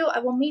text you. I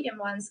want medium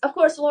ones, of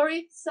course,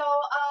 Lori. So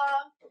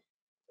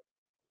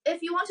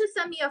if you want to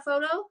send me a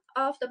photo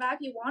of the bag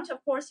you want,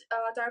 of course,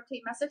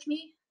 directly message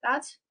me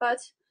that. But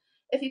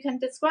if you can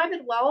describe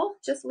it well,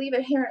 just leave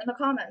it here in the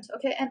comment,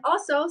 okay? And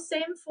also,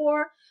 same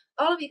for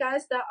all of you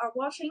guys that are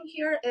watching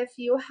here. If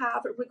you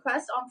have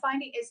requests on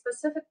finding a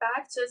specific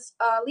bag, just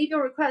leave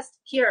your request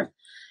here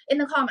in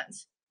the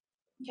comments,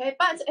 okay?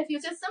 But if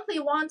you just simply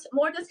want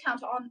more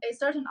discount on a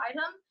certain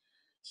item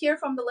here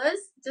from the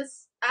list,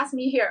 just ask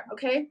me here,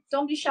 okay?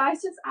 Don't be shy,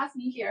 just ask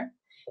me here.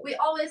 We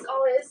always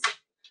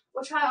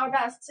we'll try our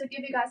best to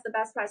give you guys the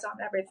best price on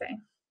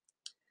everything.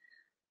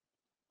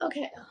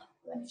 Okay,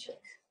 let me check.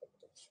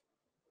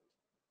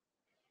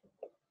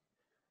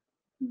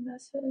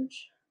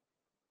 Message.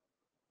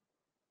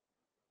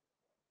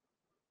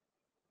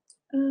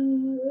 I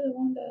really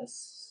want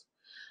this.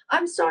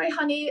 I'm sorry,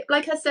 honey.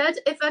 Like I said,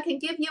 if I can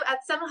give you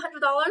at $700,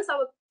 I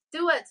will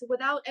do it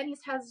without any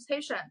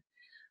hesitation.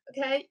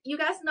 Okay, you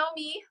guys know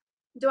me.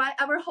 Do I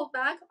ever hold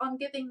back on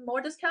giving more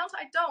discount?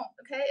 I don't.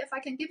 Okay, if I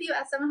can give you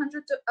at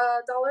 $700,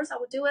 I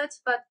will do it.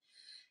 But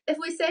if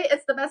we say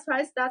it's the best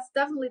price, that's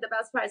definitely the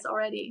best price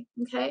already,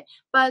 okay?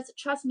 But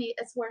trust me,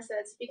 it's worth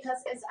it because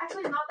it's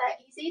actually not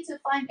that easy to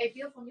find a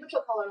beautiful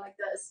neutral color like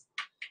this.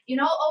 You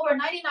know, over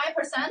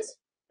 99%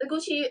 the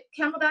Gucci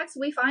camelbacks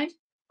we find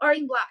are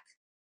in black,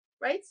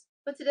 right?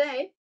 But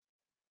today,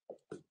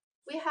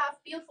 we have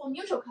beautiful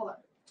neutral color.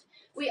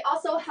 We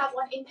also have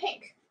one in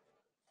pink.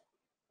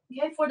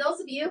 Okay, for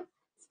those of you,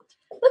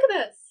 look at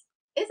this.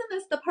 Isn't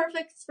this the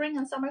perfect spring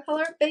and summer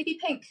color? Baby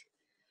pink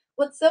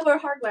with silver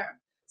hardware.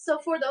 So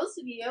for those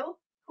of you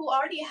who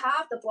already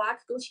have the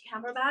black Gucci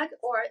camera bag,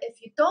 or if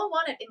you don't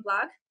want it in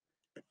black,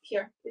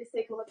 here, please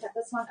take a look at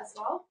this one as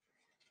well.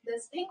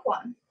 This pink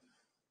one.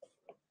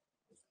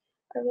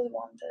 I really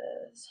want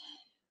this.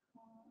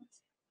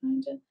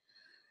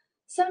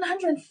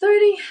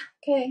 730.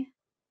 Okay.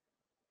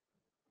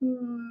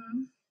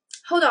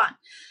 Hold on.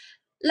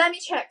 Let me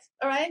check.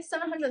 All right,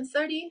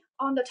 730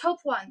 on the top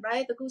one,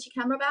 right? The Gucci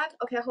camera bag.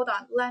 Okay, hold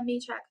on. Let me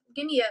check.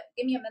 Give me a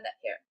minute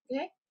here.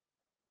 Okay.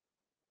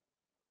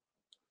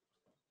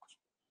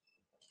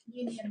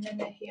 Give me a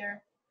minute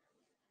here.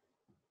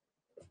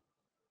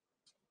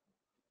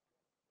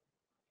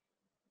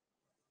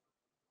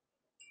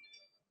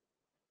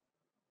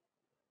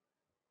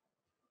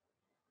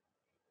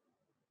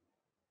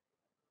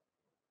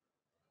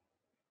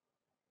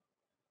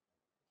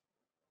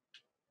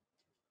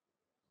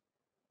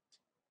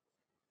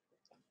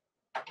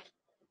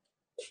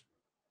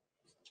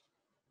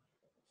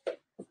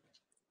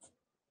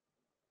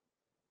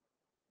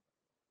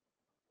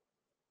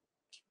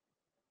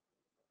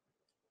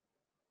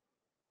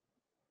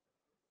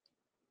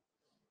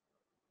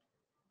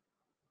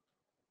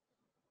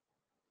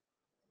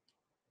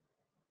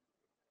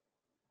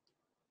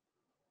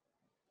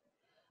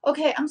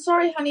 Okay, I'm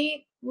sorry,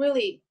 honey.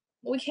 Really,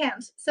 we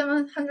can't.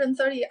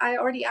 730, I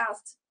already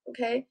asked,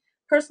 okay?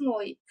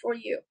 Personally, for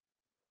you.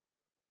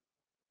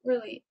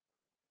 Really.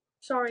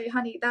 Sorry,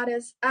 honey. That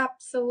is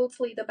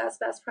absolutely the best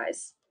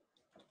price.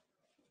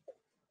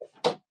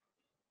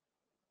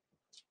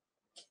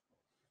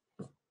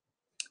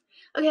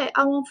 Okay,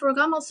 I want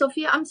Ferragamo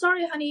Sophia. I'm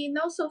sorry, honey.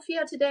 No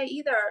Sophia today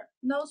either.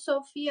 No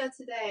Sophia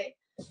today.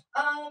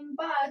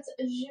 But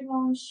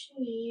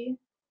Givenchy.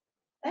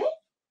 哎，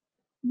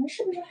我们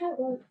是不是还有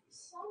个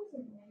箱子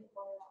里面有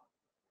包呀？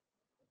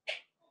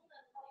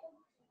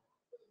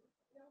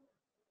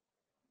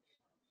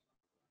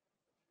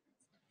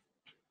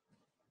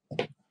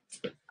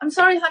 I'm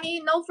sorry,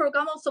 honey, no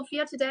Ferragamo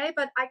Sophia today,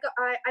 but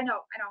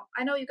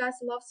I know you guys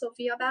love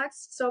Sophia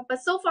bags. But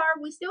so far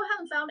we still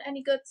haven't found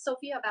any good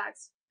Sophia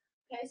bags.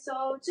 Okay,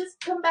 so just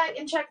come back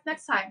and check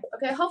next time.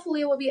 Okay,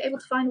 hopefully we'll be able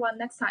to find one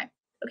next time.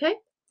 Okay,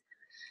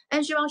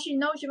 and Givenchy,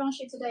 no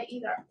Givenchy today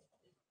either.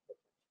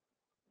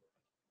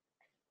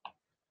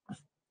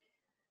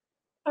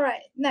 All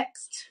right,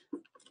 next,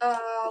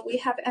 we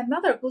have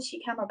another Gucci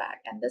camera bag,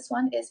 and this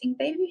one is in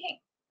baby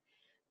pink.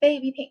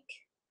 Baby pink.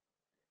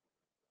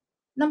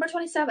 Number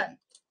 27.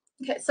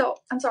 Okay, so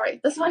I'm sorry,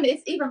 this one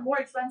is even more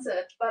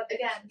expensive, but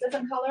again,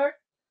 different color.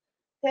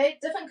 Okay,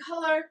 different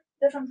color,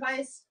 different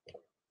price.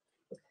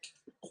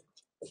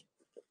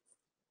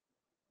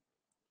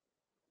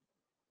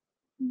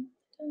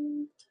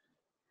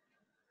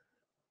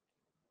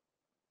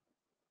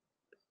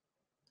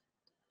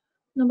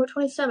 Number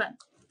 27.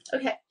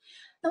 Okay,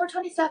 number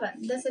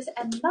 27. This is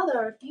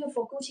another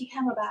beautiful Gucci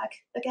camera bag.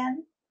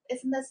 Again,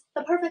 isn't this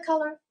the perfect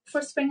color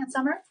for spring and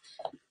summer?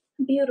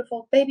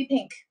 Beautiful baby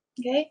pink.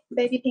 Okay,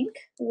 baby pink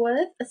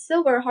with a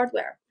silver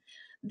hardware.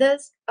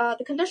 This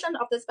the condition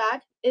of this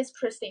bag is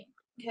pristine.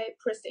 Okay,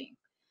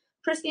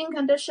 pristine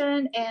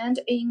condition and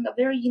in a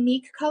very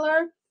unique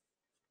color.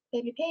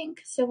 Baby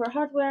pink, silver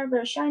hardware,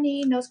 very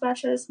shiny, no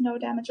scratches, no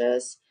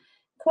damages.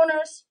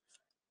 Corners,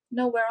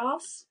 no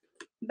wear-offs.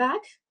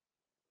 Back,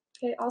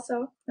 okay,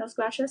 also no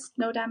scratches,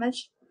 no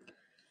damage.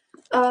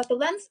 The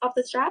length of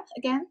the strap,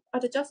 again,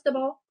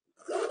 adjustable.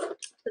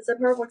 The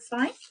zipper works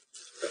fine.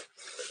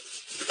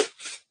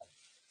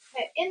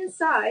 Okay,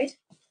 inside,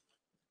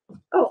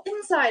 Oh,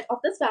 inside of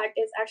this bag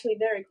is actually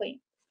very clean.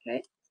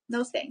 Okay,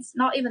 no stains,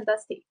 not even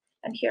dusty.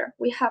 And here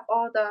we have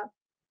all the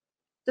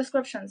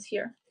descriptions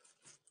here.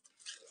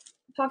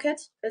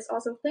 Pocket is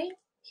also clean.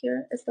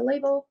 Here is the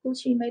label,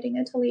 Gucci made in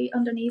Italy.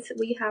 Underneath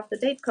we have the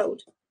date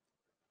code.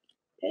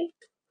 Okay,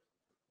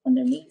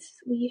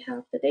 underneath we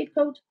have the date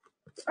code.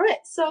 All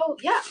right, so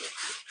yeah,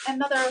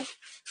 another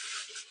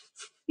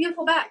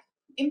beautiful bag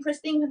in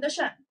pristine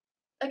condition.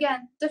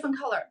 Again, different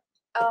color,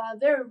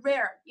 very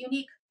rare,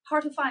 unique,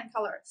 hard to find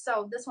color.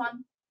 So this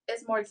one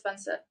is more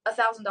expensive,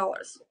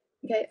 $1,000.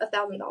 Okay,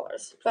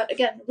 $1,000. But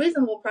again,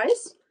 reasonable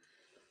price.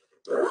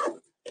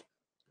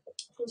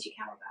 Gucci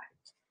camera bag.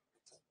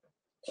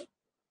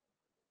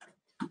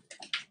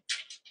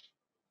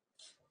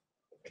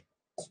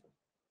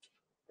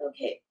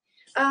 Okay.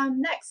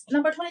 Next,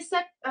 number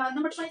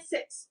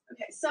 26.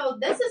 Okay, so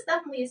this is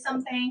definitely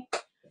something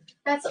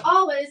that's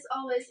always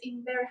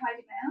in very high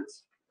demand.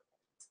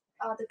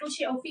 The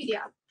Gucci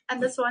Ophelia,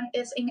 and this one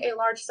is in a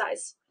large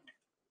size.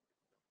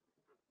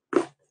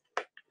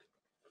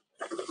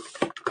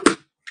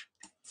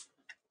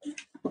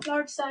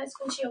 Large size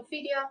Gucci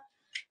Ophelia,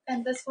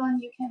 and this one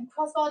you can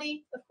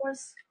crossbody, of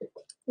course,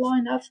 long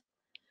enough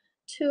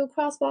to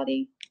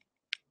crossbody.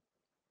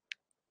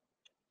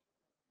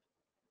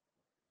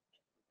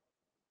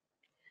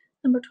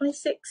 Number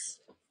 26.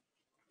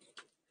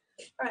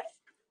 All right,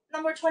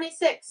 number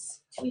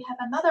 26. We have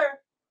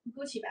another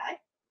Gucci bag,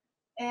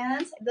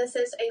 and this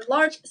is a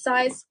large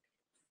size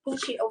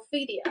Gucci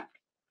Ophelia.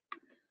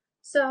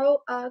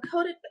 So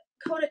coated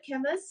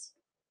canvas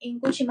in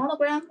Gucci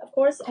monogram, of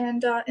course,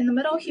 and in the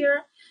middle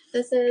here,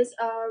 this is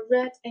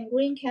red and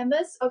green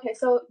canvas. Okay,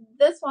 so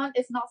this one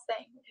is not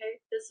stained. Okay,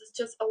 this is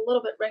just a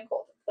little bit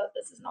wrinkled, but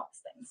this is not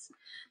stains.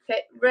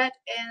 Okay, red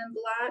and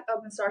black.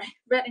 Oh, I'm sorry,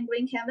 red and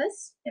green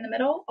canvas in the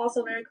middle,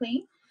 also very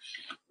clean,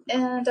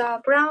 and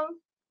brown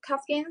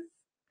calfskin.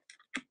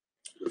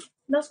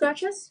 No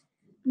scratches,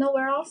 no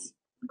wear offs.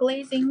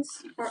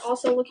 Glazings are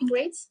also looking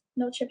great.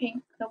 No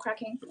chipping, no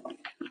cracking.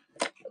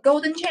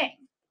 Golden chain.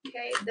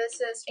 Okay,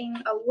 this is in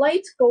a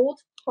light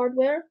gold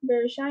hardware,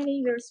 very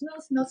shiny, very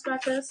smooth, no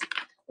scratches.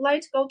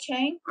 Light gold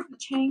chain. The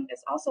chain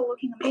is also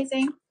looking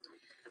amazing.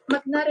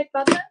 Magnetic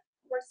button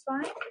works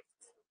fine.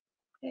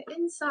 Okay,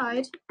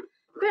 inside,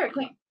 very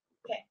clean.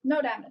 Okay,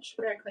 no damage,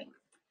 very clean.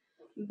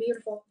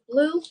 Beautiful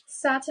blue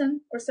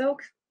satin or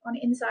silk on the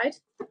inside.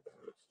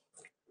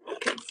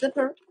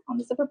 Zipper on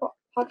the zipper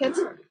pocket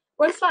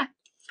works fine.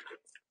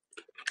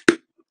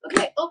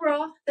 Okay,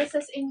 overall, this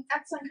is in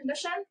excellent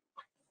condition.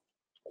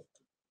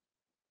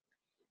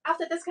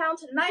 After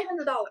discount,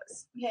 $900.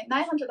 Okay,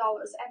 $900,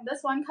 and this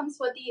one comes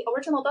with the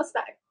original dust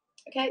bag.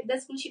 Okay,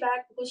 this Gucci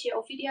bag, Gucci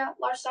Ophelia,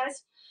 large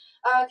size,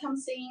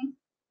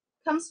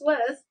 comes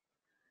with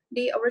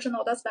the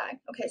original dust bag.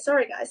 Okay,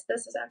 sorry guys,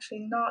 this is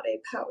actually not a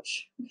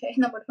pouch. Okay,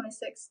 number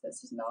 26,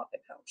 this is not a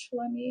pouch.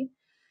 Let me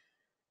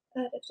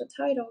edit the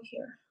title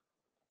here.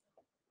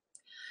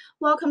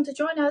 Welcome to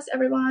join us,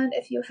 everyone.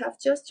 If you have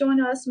just joined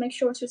us, make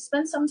sure to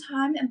spend some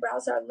time and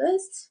browse our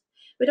list.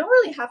 We don't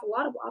really have a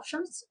lot of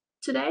options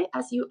today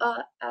as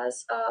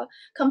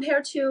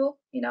compared to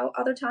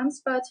other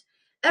times, but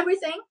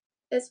everything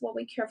is what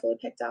we carefully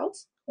picked out.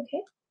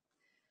 Okay,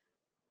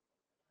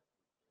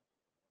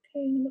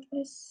 number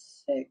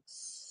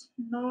 26,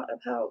 not a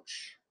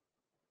pouch.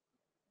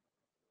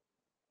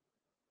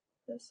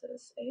 This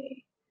is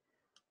a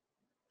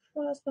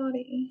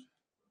crossbody.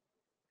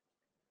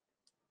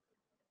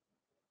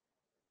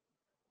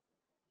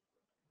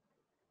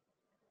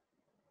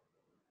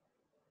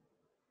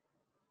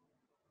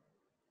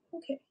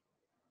 Okay.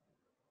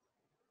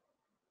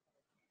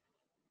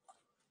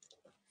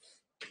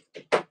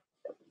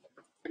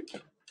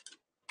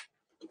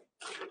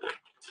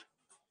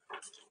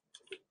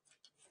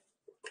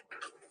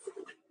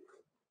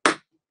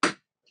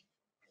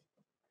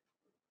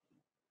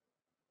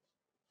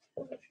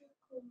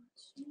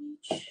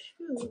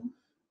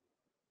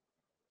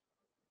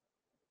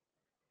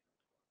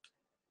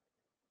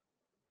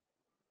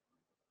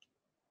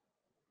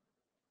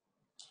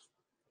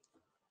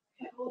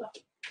 Okay, hold on.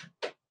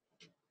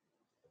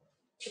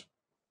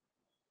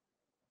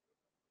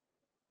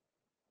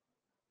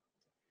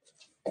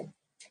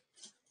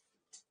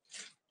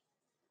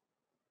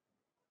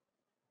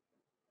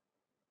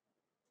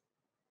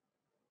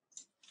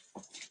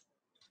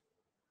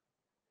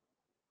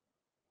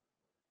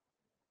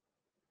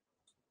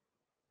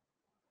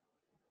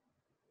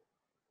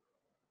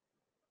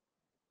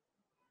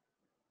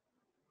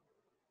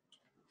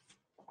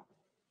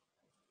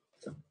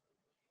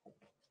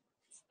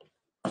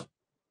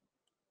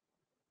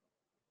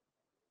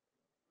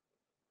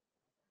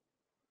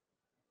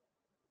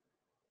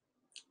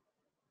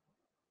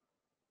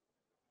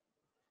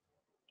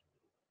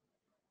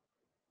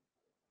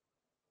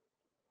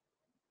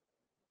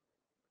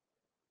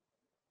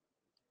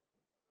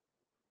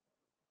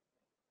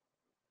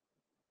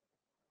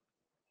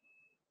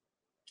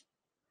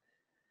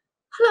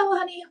 Hello,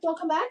 honey.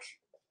 Welcome back.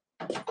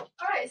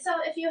 All right, so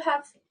if you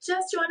have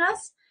just joined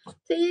us,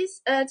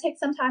 Please take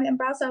some time and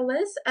browse our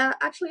list.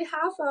 Actually,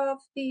 half of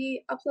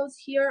the uploads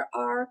here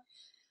are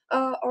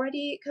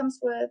already comes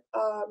with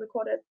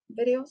recorded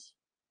videos.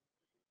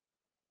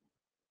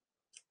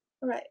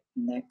 All right,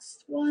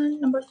 next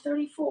one, number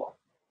 34.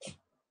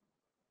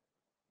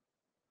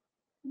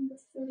 Number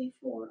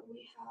 34,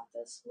 we have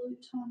this Louis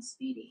Vuitton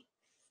Speedy.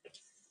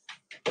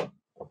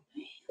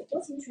 我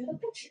怎么觉得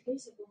不止这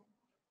些功能？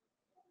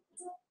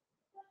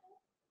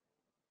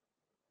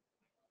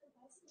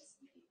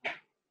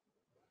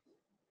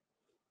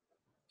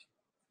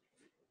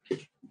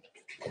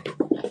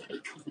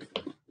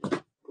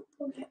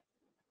 Okay.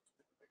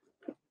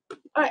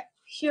 All right,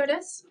 here it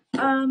is.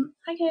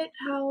 Hi Kate,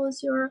 how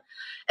was your?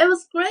 It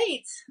was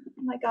great.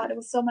 Oh my god, it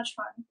was so much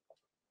fun.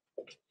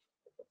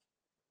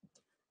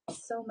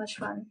 So much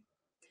fun.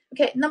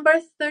 Okay, number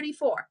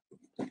 34.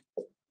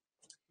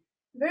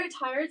 Very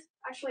tired,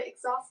 actually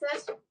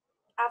exhausted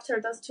after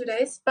those 2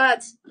 days,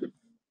 but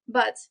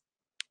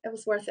it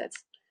was worth it.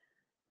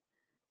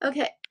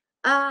 Okay,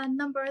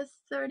 number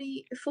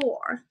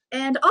 34.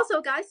 And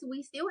also, guys,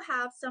 we still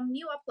have some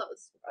new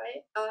uploads,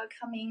 right?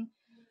 Coming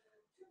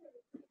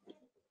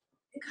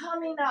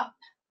up.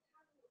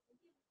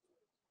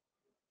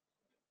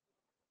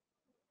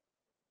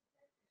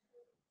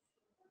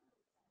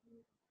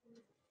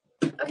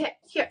 Okay,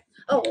 here.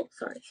 Oh,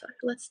 sorry.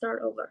 Let's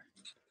start over.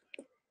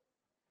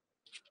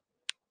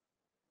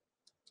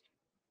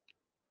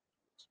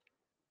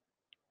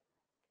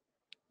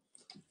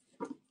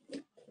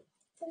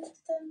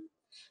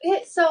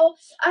 Okay, so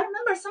I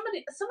remember some of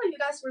you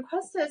guys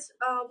requested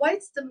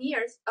white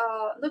Demirs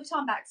Louis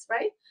Vuitton bags,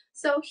 right?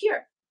 So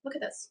here, look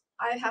at this.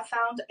 I have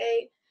found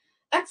a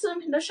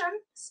excellent condition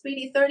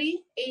Speedy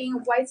 30 in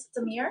white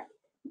Demir.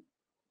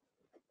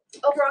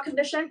 Overall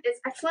condition is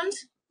excellent.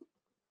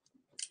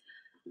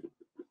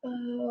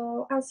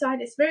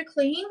 Outside is very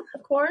clean,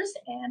 of course,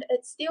 and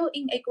it's still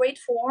in a great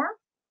form,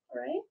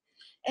 right?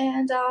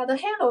 And the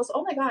handles,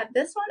 oh my god,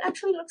 this one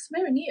actually looks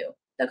very new.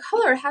 The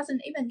color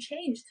hasn't even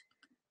changed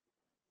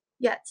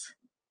yet.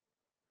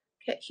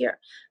 Okay, here,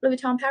 Louis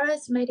Vuitton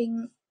Paris, made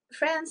in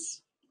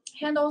France.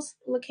 Handles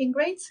looking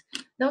great.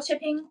 No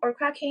chipping or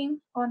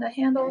cracking on the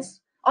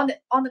handles, on the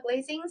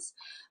glazings.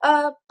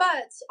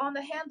 But on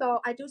the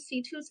handle, I do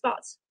see 2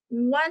 spots.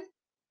 1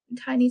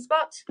 tiny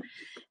spot,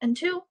 and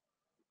 2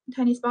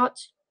 tiny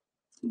spot.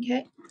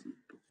 Okay,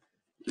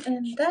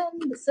 and then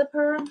the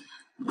zipper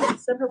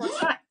was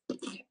fine.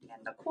 Okay,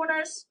 and the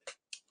corners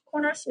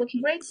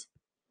looking great.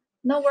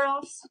 No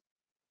wear-offs,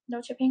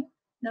 no chipping,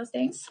 no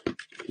stains.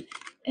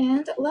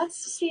 And let's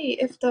see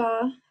if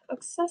the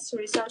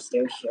accessories are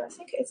still here. I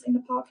think it's in the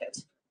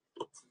pocket.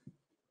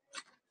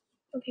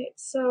 Okay,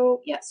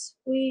 so yes,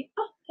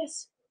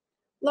 yes.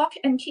 Lock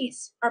and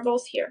keys are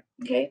both here.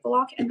 Okay, the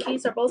lock and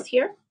keys are both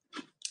here.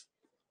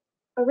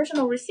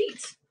 Original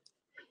receipt.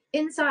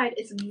 Inside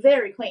is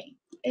very clean.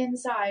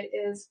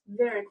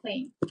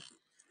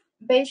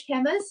 Beige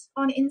canvas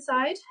on the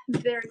inside,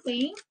 very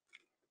clean.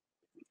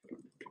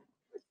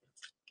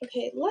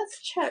 Okay,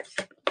 let's check.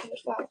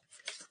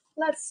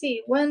 Let's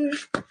see, when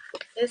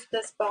is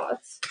this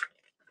bought?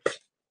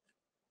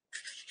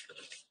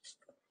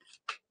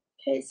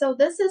 Okay, so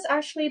this is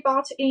actually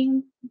bought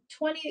in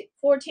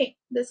 2014.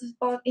 This is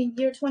bought in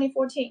year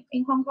 2014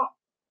 in Hong Kong.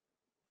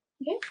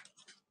 Okay,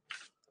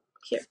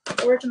 here,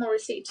 original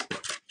receipt.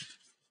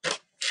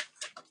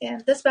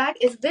 And this bag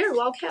is very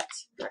well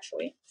kept,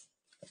 actually.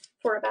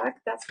 For a bag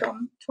that's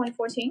from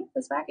 2014,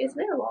 this bag is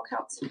very well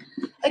kept.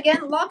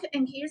 Again, lock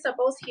and keys are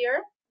both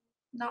here,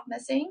 not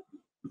missing.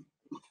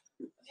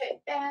 Okay,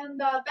 and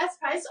the best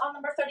price on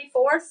number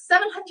 34,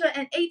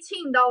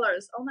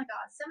 $718. Oh my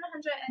god,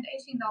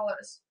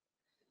 $718.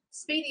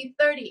 Speedy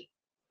 30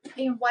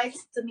 in white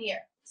Demir,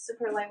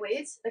 super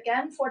lightweight.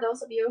 Again, for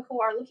those of you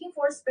who are looking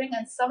for spring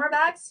and summer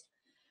bags,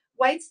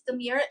 white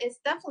Demir is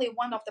definitely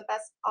one of the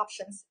best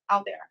options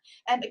out there.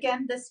 And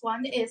again, this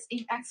one is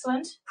in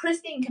excellent,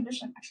 pristine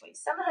condition, actually.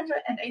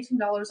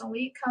 $718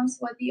 only, comes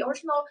with the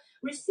original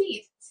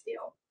receipt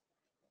still.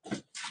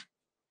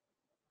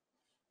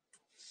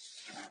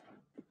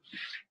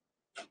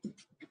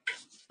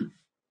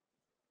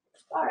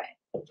 All right.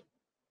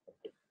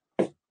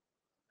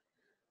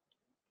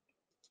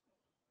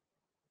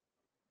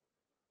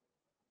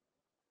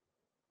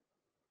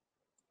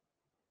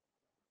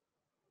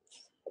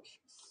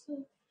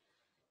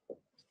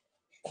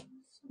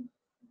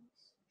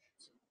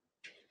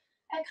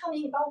哎，康妮，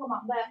你帮我个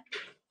忙呗，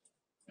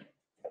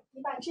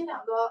你把这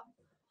2个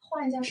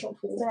换一下首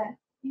图呗，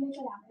因为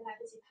这俩没来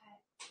得及拍，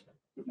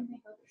因为那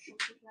个首图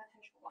实在太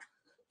丑了。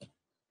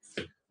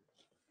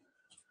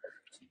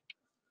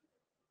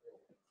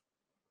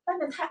外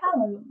面太暗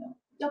了，有没有？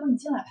要不你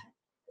进来拍，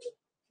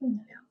这里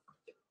面亮。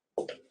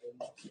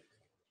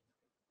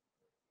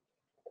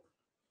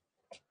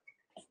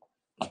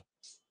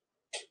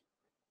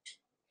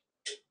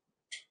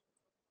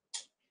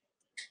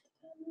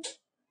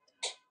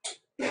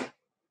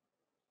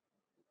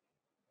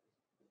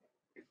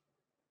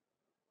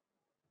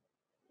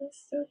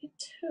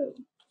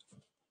32.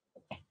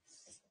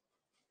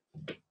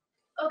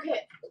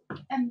 Okay,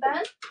 and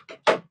then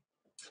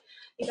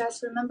You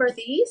guys remember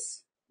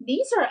these?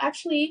 These are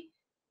actually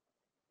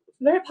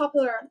very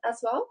popular as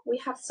well. We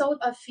have sold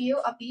a few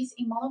of these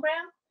in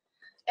monogram,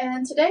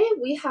 and today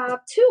we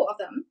have 2 of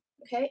them.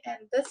 Okay,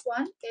 and this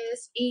one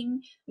is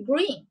in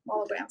green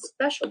monogram,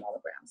 special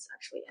monograms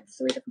actually, and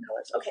 3 different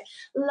colors. Okay,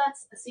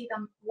 let's see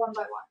them one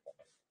by one.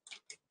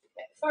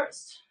 Okay,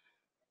 first.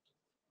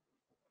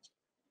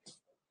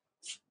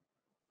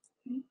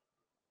 Okay.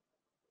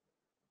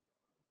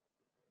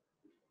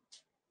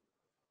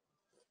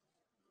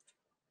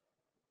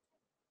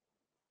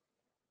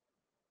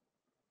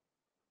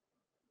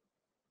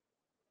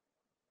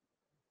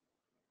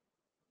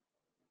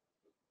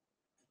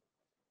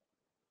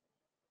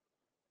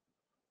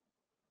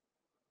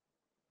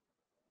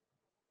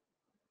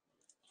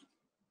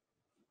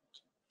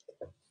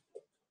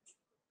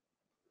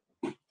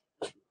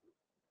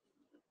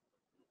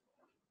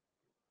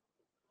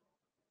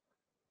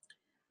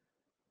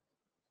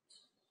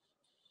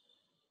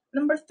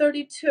 Number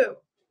 32.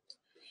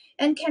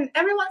 And can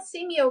everyone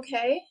see me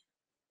okay?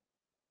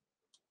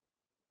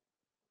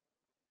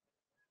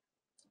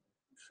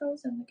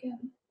 Frozen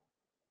again.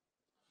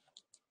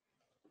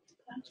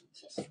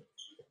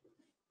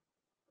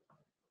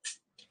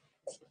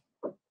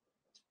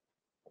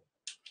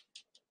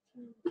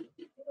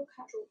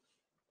卡住。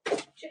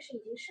这是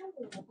已经上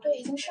过了。对，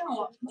已经上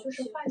了，就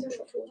是换一下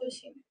手图就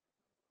行。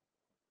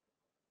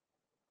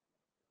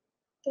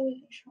都已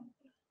经上了。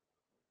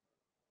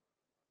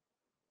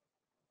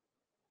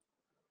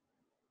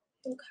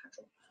又卡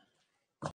住了。